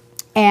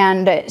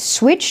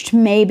switched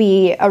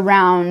maybe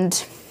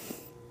around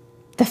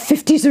the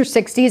 50s or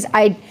 60s.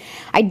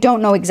 I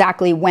don't know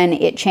exactly when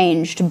it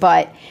changed,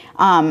 but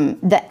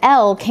the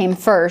L came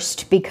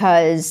first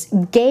because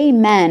gay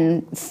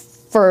men,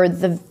 for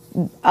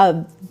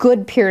a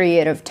good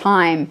period of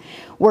time,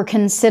 were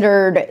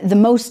considered the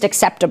most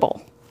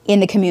acceptable in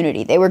the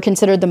community. They were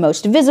considered the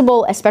most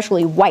visible,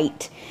 especially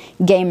white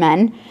gay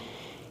men,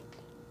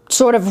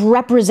 sort of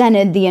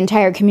represented the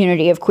entire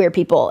community of queer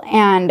people.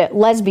 And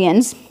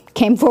lesbians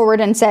came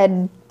forward and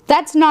said,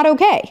 that's not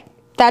okay.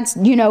 That's,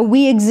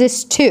 we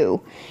exist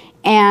too.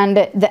 And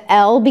the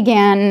L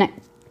began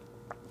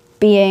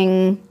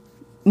being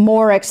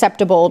more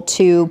acceptable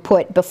to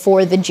put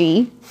before the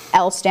G,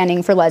 L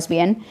standing for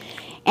lesbian.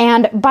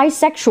 And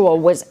bisexual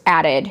was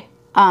added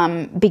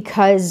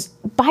because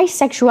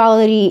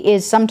bisexuality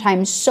is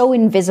sometimes so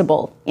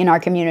invisible in our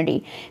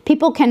community.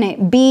 People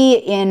can be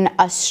in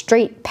a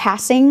straight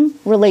passing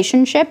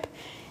relationship,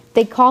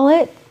 they call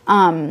it,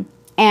 and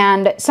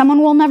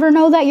someone will never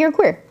know that you're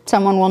queer.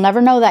 Someone will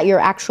never know that you're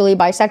actually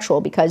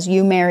bisexual because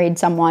you married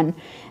someone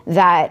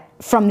that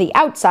from the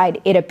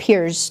outside it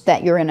appears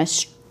that you're in a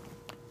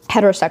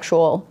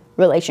heterosexual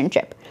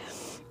relationship.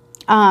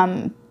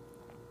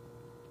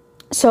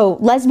 So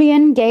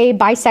lesbian, gay,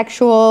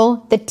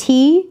 bisexual, the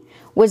T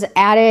was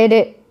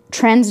added.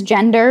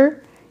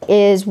 Transgender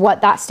is what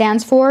that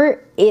stands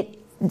for.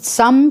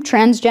 Some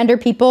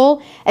transgender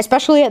people,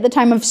 especially at the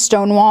time of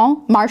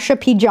Stonewall, Marsha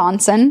P.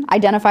 Johnson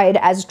identified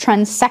as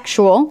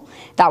transsexual.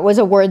 That was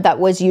a word that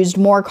was used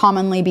more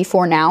commonly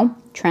before now.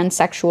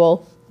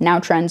 Transsexual, now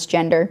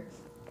transgender.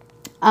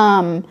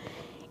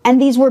 And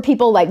these were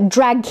people like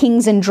drag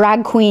kings and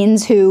drag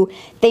queens who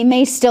they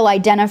may still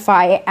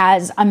identify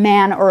as a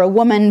man or a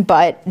woman,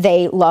 but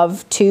they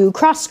love to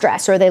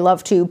cross-dress or they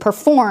love to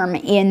perform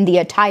in the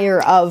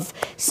attire of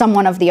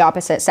someone of the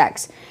opposite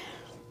sex.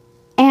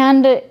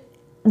 And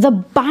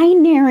the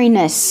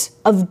binariness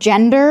of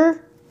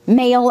gender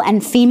male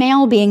and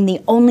female being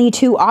the only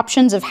two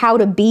options of how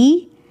to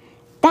be,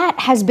 that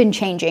has been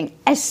changing,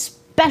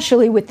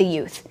 especially with the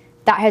youth.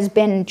 That has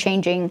been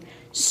changing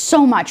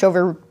so much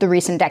over the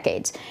recent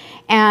decades.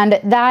 And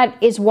that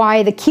is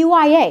why the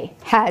QIA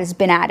has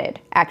been added,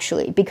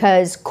 actually,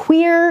 because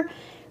queer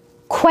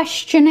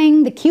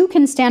questioning, the Q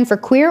can stand for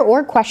queer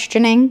or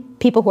questioning,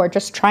 people who are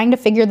just trying to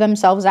figure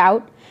themselves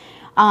out.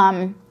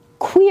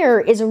 Queer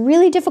is a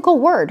really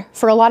difficult word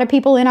for a lot of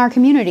people in our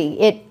community.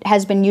 It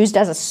has been used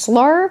as a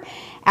slur,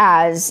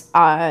 as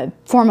a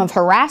form of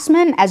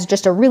harassment, as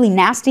just a really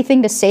nasty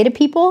thing to say to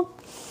people.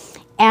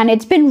 And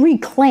it's been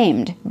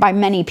reclaimed by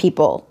many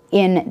people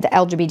in the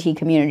LGBT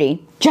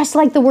community, just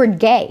like the word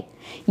gay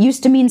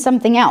used to mean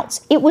something else.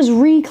 It was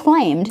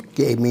reclaimed.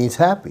 Gay means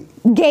happy.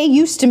 Gay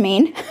used to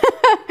mean.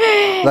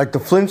 Like the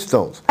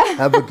Flintstones.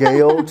 Have a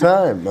gay old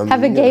time. I mean,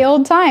 have a gay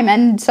old time.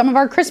 And some of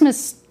our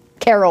Christmas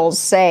carols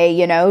say,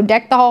 you know,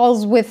 deck the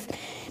halls with,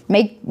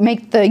 make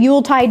the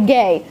Yuletide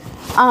gay.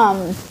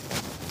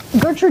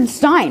 Gertrude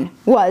Stein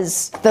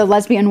was the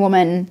lesbian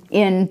woman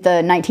in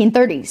the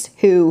 1930s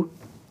who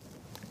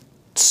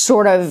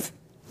sort of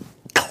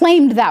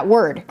claimed that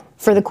word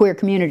for the queer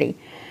community,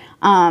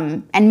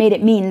 and made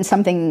it mean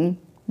something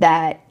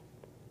that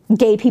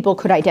gay people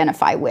could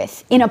identify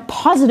with in a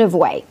positive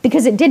way,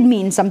 because it did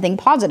mean something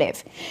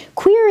positive.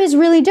 Queer is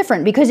really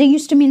different because it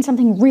used to mean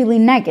something really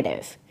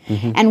negative.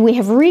 And we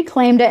have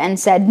reclaimed it and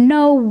said,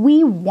 no,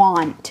 we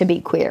want to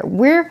be queer.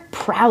 We're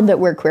proud that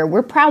we're queer.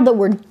 We're proud that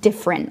we're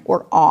different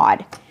or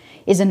odd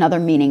is another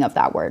meaning of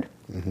that word.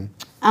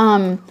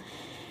 Now,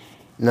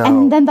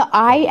 and then the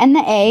I and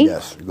the A.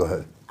 Yes, go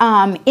ahead.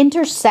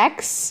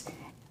 Intersex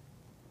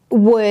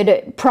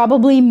would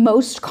probably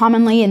most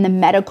commonly in the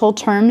medical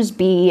terms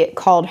be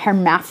called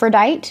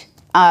hermaphrodite.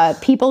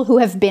 People who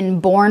have been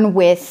born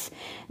with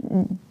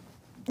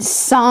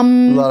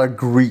some... A lot of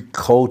Greek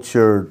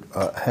culture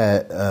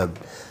had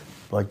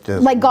like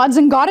this. Like gods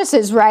and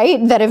goddesses,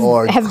 right? That have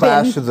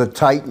Clash been... of the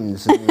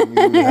Titans. And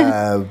you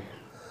have,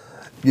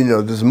 you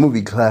know, there's a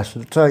movie, Clash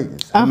of the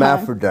Titans.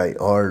 Hermaphrodite,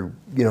 or,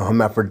 you know,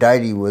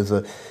 Hermaphrodite was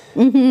a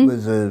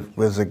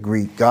was a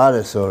Greek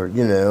goddess, or,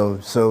 you know,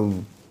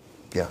 so,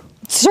 yeah.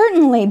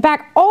 Certainly.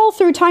 Back all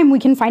through time, we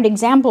can find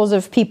examples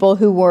of people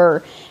who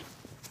were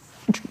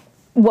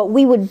what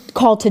we would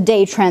call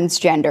today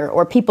transgender,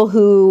 or people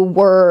who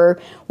were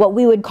what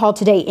we would call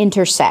today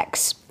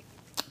intersex.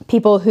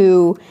 People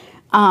who,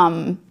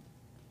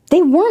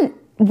 they weren't,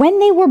 when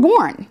they were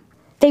born,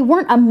 they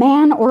weren't a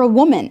man or a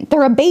woman.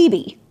 They're a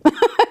baby.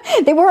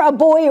 They weren't a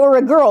boy or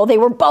a girl. They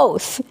were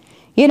both,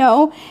 you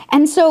know?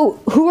 And so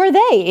who are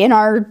they in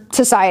our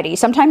society?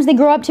 Sometimes they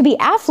grow up to be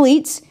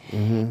athletes,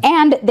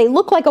 and they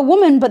look like a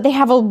woman, but they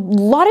have a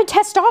lot of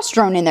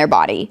testosterone in their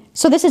body.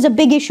 So this is a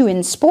big issue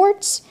in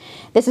sports.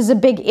 This is a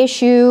big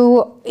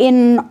issue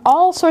in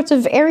all sorts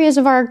of areas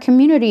of our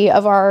community,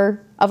 of our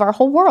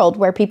whole world,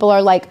 where people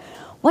are like,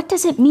 what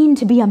does it mean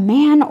to be a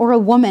man or a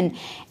woman?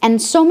 And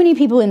so many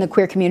people in the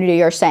queer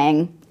community are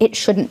saying, it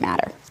shouldn't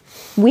matter.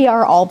 We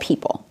are all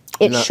people.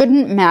 It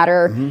shouldn't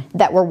matter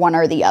that we're one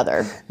or the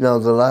other. Now,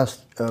 the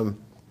last,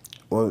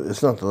 well,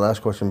 it's not the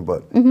last question,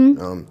 but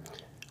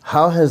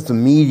how has the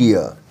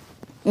media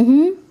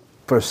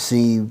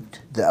perceived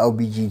the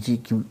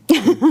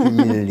LGBTQ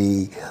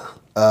community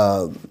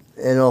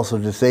and also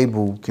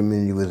disabled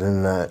community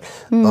within that?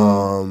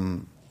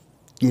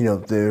 You know,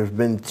 there's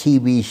been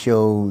TV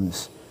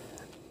shows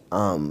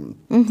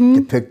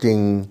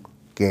depicting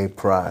gay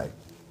pride.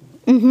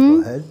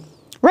 Go ahead.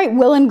 Right,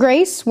 Will and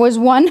Grace was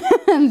one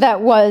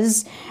that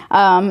was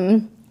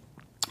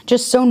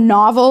just so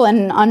novel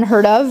and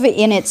unheard of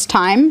in its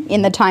time,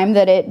 in the time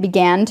that it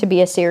began to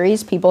be a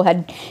series. People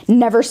had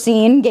never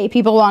seen gay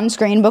people on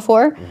screen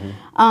before,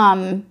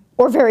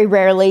 or very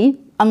rarely,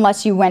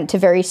 unless you went to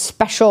very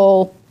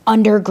special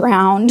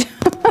underground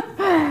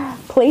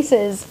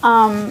places.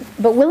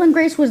 But Will and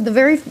Grace was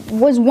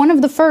one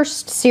of the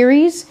first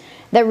series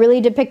that really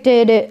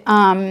depicted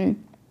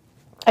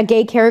a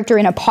gay character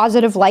in a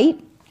positive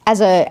light. As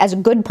a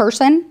good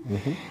person.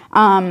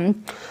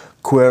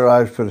 Queer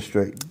eye for the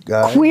straight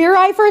guy. Queer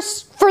eye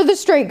for the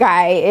straight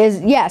guy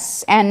is,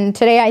 yes. And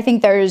today I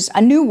think there's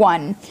a new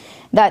one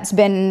that's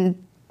been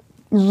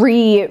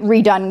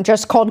redone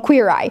just called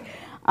Queer Eye.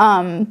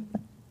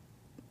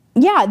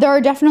 Yeah, there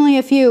are definitely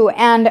a few.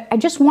 And I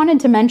just wanted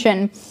to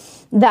mention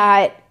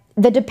that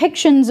the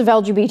depictions of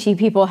LGBT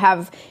people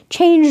have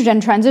changed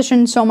and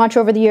transitioned so much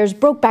over the years.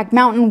 Brokeback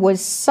Mountain was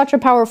such a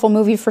powerful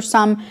movie for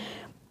some.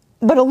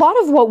 But a lot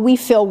of what we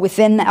feel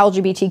within the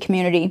LGBT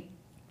community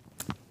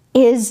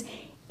is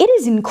it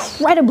is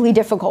incredibly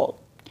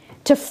difficult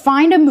to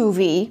find a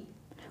movie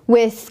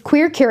with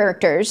queer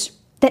characters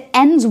that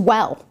ends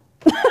well.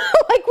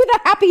 Like with a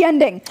happy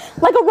ending,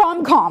 like a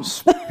rom-com.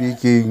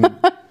 Speaking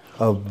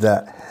of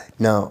that,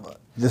 now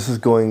this is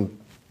going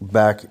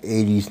back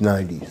 80s,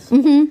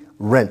 90s.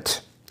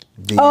 Rent.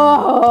 The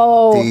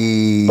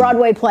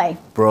Broadway play.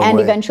 And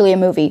eventually a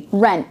movie.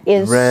 Rent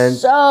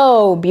is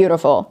so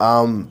beautiful.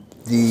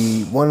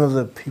 One of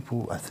the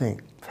people, I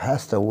think,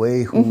 passed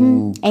away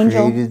who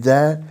created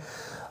that.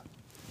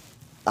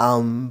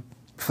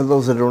 For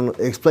those that don't,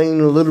 explain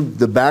a little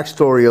the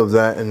backstory of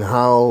that and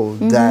how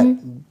that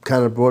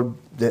kind of brought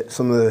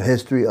some of the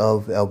history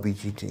of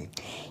LBGT.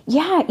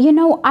 Yeah, you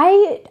know,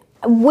 I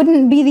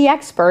wouldn't be the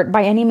expert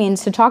by any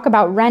means to talk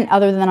about Rent,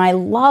 other than I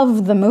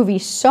love the movie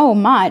so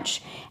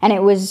much, and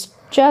it was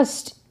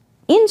just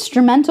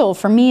instrumental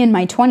for me in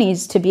my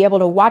 20s to be able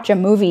to watch a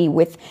movie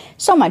with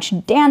so much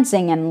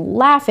dancing and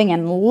laughing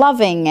and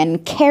loving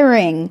and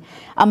caring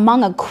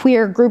among a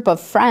queer group of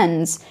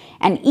friends.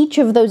 And each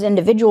of those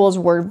individuals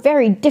were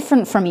very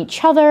different from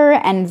each other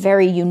and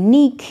very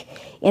unique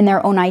in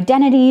their own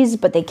identities,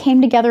 but they came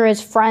together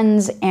as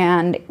friends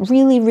and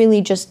really,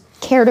 really just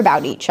cared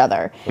about each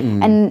other.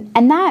 And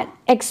that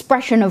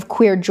expression of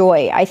queer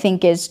joy, I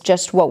think, is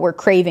just what we're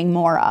craving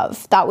more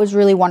of. That was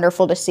really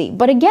wonderful to see.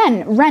 But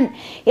again, Rent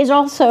is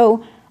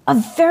also a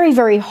very,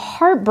 very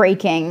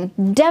heartbreaking,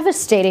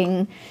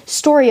 devastating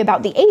story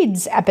about the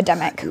AIDS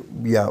epidemic.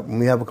 Yeah,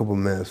 we have a couple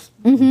minutes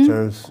in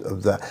terms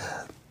of that.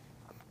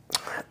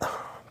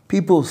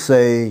 People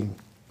say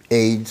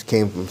AIDS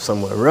came from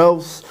somewhere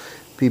else.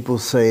 People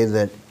say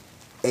that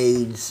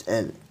AIDS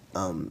and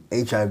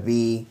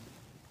HIV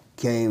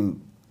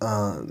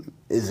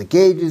is a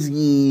gay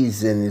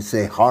disease, and they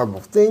say horrible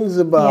things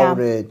about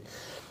it.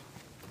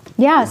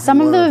 Yeah,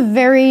 some of the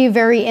very,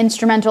 very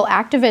instrumental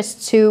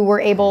activists who were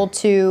able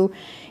to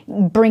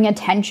bring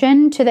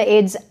attention to the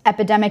AIDS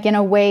epidemic in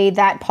a way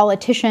that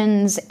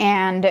politicians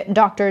and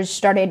doctors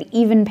started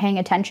even paying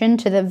attention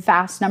to the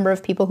vast number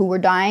of people who were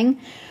dying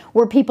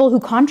were people who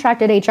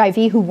contracted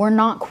HIV who were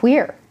not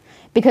queer.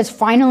 Because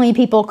finally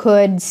people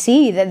could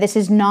see that this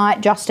is not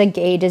just a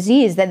gay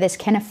disease, that this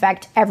can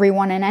affect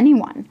everyone and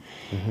anyone.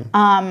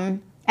 And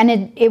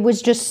it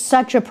was just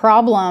such a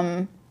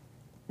problem,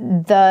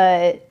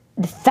 the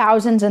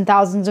thousands and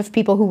thousands of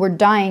people who were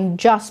dying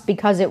just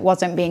because it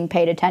wasn't being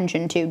paid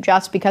attention to,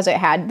 just because it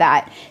had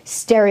that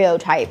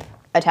stereotype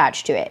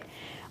attached to it.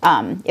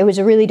 It was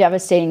a really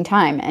devastating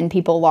time, and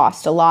people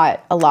lost a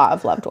lot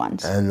of loved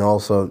ones. And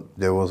also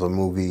there was a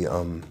movie,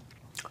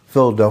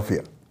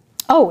 Philadelphia.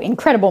 Oh,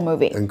 incredible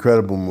movie.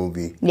 Incredible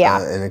movie.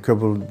 Yeah. An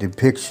incredible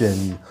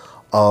depiction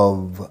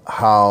of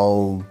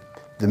how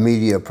the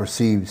media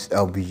perceives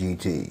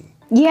LGBTQ.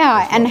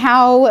 Yeah, and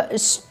how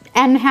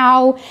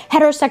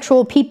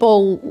heterosexual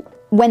people,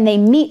 when they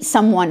meet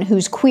someone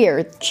who's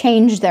queer,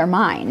 change their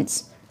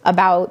minds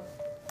about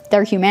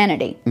their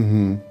humanity.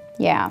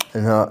 Yeah.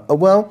 And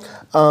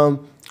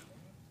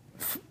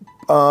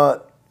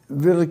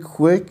really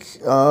quick,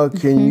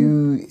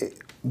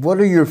 what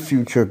are your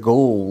future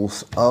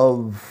goals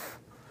of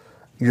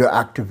your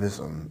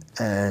activism,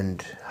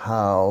 and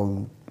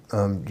how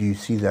do you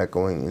see that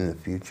going in the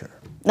future?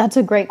 That's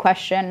a great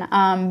question.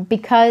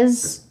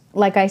 Because,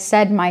 like I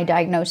said, my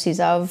diagnoses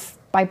of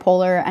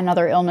bipolar and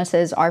other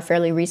illnesses are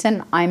fairly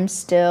recent. I'm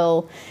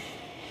still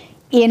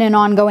in an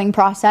ongoing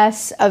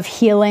process of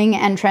healing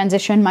and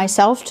transition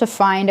myself to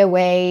find a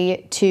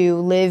way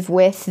to live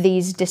with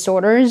these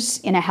disorders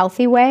in a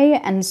healthy way.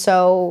 And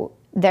so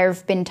there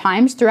have been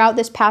times throughout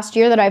this past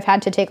year that I've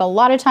had to take a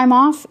lot of time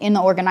off in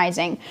the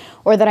organizing,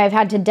 or that I've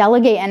had to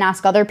delegate and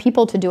ask other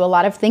people to do a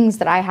lot of things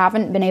that I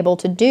haven't been able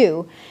to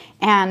do.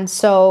 And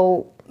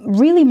so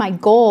really my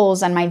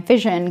goals and my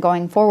vision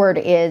going forward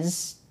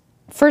is,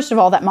 first of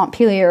all, that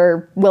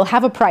Montpelier will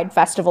have a Pride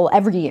Festival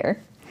every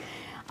year.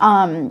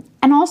 And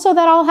also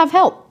that I'll have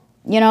help,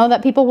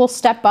 that people will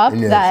step up.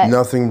 And there's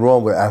nothing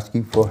wrong with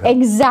asking for help.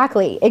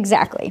 Exactly.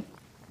 Okay.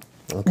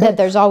 That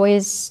there's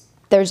always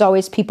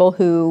people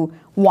who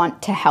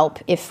want to help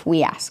if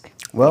we ask.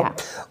 Well,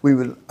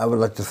 I would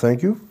like to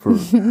thank you for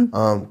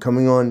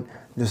coming on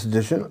this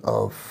edition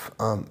of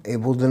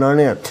Abled and On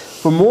Air.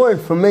 For more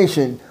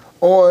information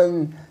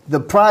on the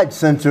Pride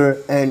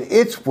Center and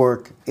its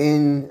work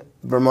in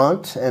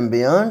Vermont and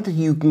beyond,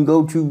 you can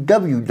go to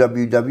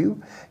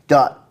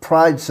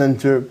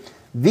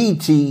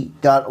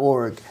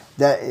www.pridecentervt.org.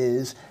 That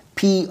is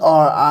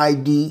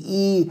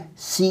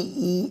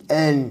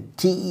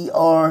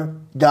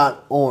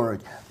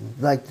PRIDECENTER.org. I'd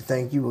like to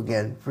thank you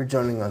again for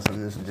joining us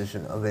on this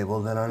edition of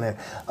Abled and On Air.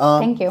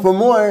 Thank you. For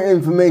more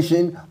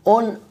information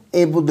on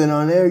Abled and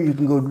On Air, you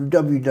can go to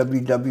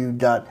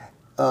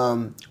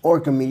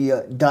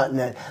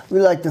www.orcamedia.net.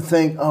 We'd like to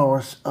thank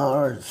our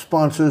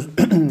sponsors,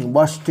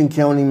 Washington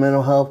County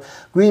Mental Health,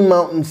 Green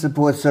Mountain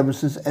Support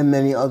Services, and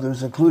many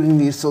others, including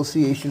the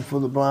Association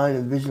for the Blind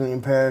and Visually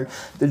Impaired,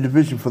 the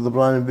Division for the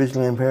Blind and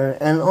Visually Impaired,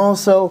 and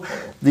also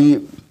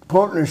the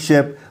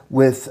partnership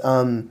with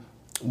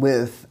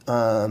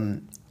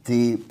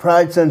the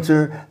Pride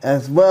Center,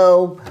 as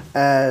well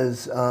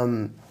as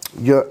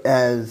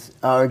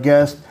our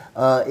guest,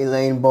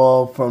 Elaine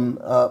Ball from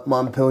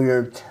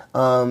Montpelier.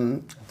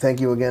 Thank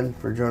you again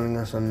for joining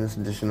us on this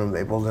edition of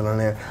Abled and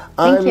On Air.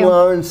 I'm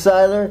Lauren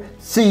Seiler.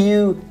 See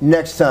you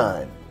next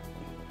time.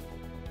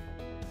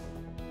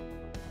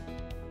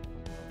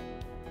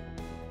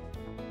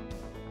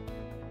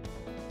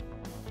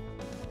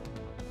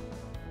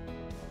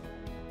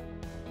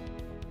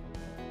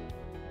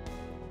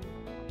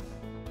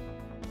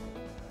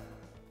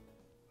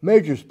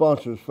 Major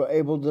sponsors for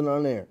Abled and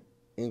On Air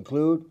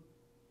include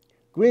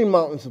Green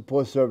Mountain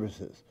Support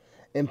Services,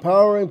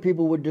 empowering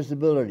people with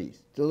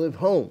disabilities to live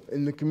home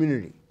in the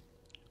community.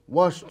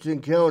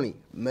 Washington County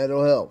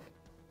Mental Health,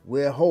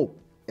 where hope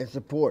and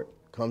support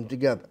come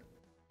together.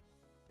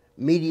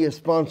 Media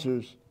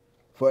sponsors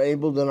for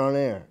Able and On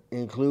Air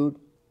include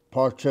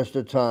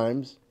Parkchester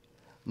Times,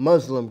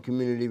 Muslim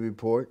Community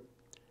Report,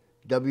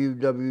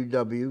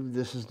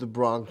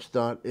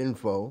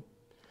 www.thisisthebronx.info,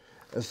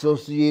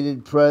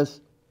 Associated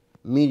Press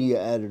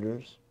Media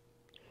Editors,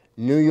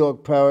 New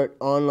York Parrot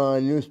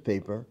Online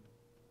Newspaper,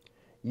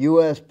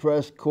 U.S.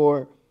 Press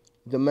Corps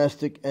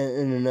Domestic and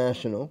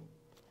International,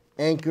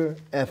 Anchor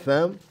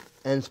FM,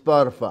 and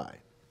Spotify.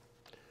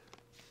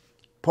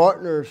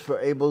 Partners for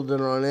Able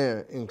and On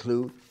Air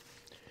include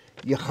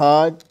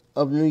Jihad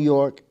of New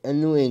York and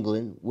New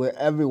England, where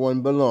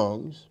everyone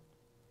belongs,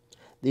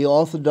 the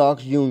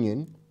Orthodox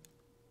Union,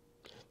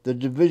 the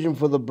Division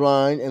for the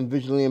Blind and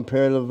Visually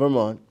Impaired of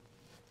Vermont,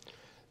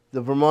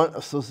 the Vermont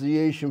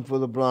Association for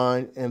the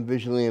Blind and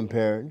Visually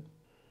Impaired,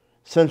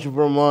 Central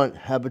Vermont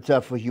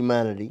Habitat for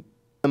Humanity,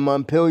 and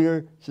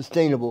Montpelier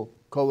Sustainable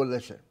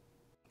Coalition.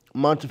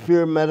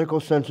 Montefiore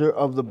Medical Center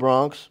of the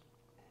Bronx,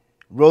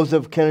 Rose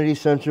F. Kennedy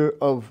Center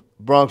of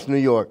Bronx, New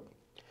York,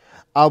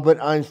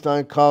 Albert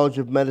Einstein College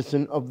of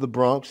Medicine of the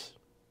Bronx.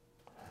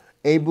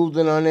 Able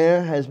and On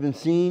Air has been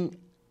seen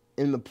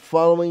in the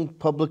following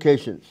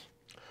publications: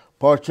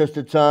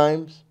 Parkchester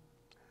Times,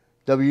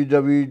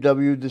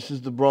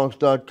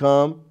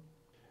 www.thisisthebronx.com,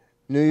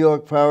 New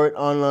York Parrot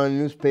Online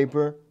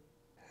Newspaper,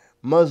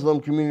 Muslim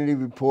Community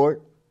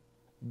Report,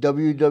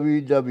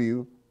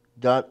 www.h.com,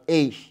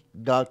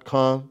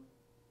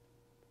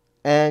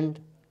 and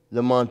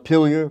the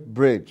Montpelier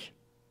Bridge.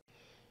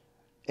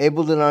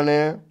 Able and On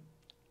Air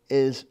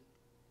is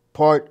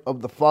part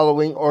of the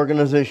following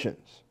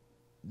organizations: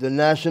 the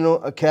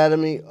National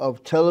Academy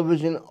of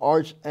Television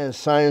Arts and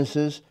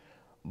Sciences,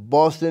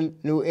 Boston,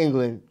 New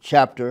England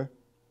chapter,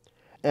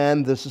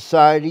 and the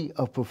Society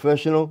of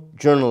Professional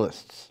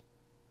Journalists.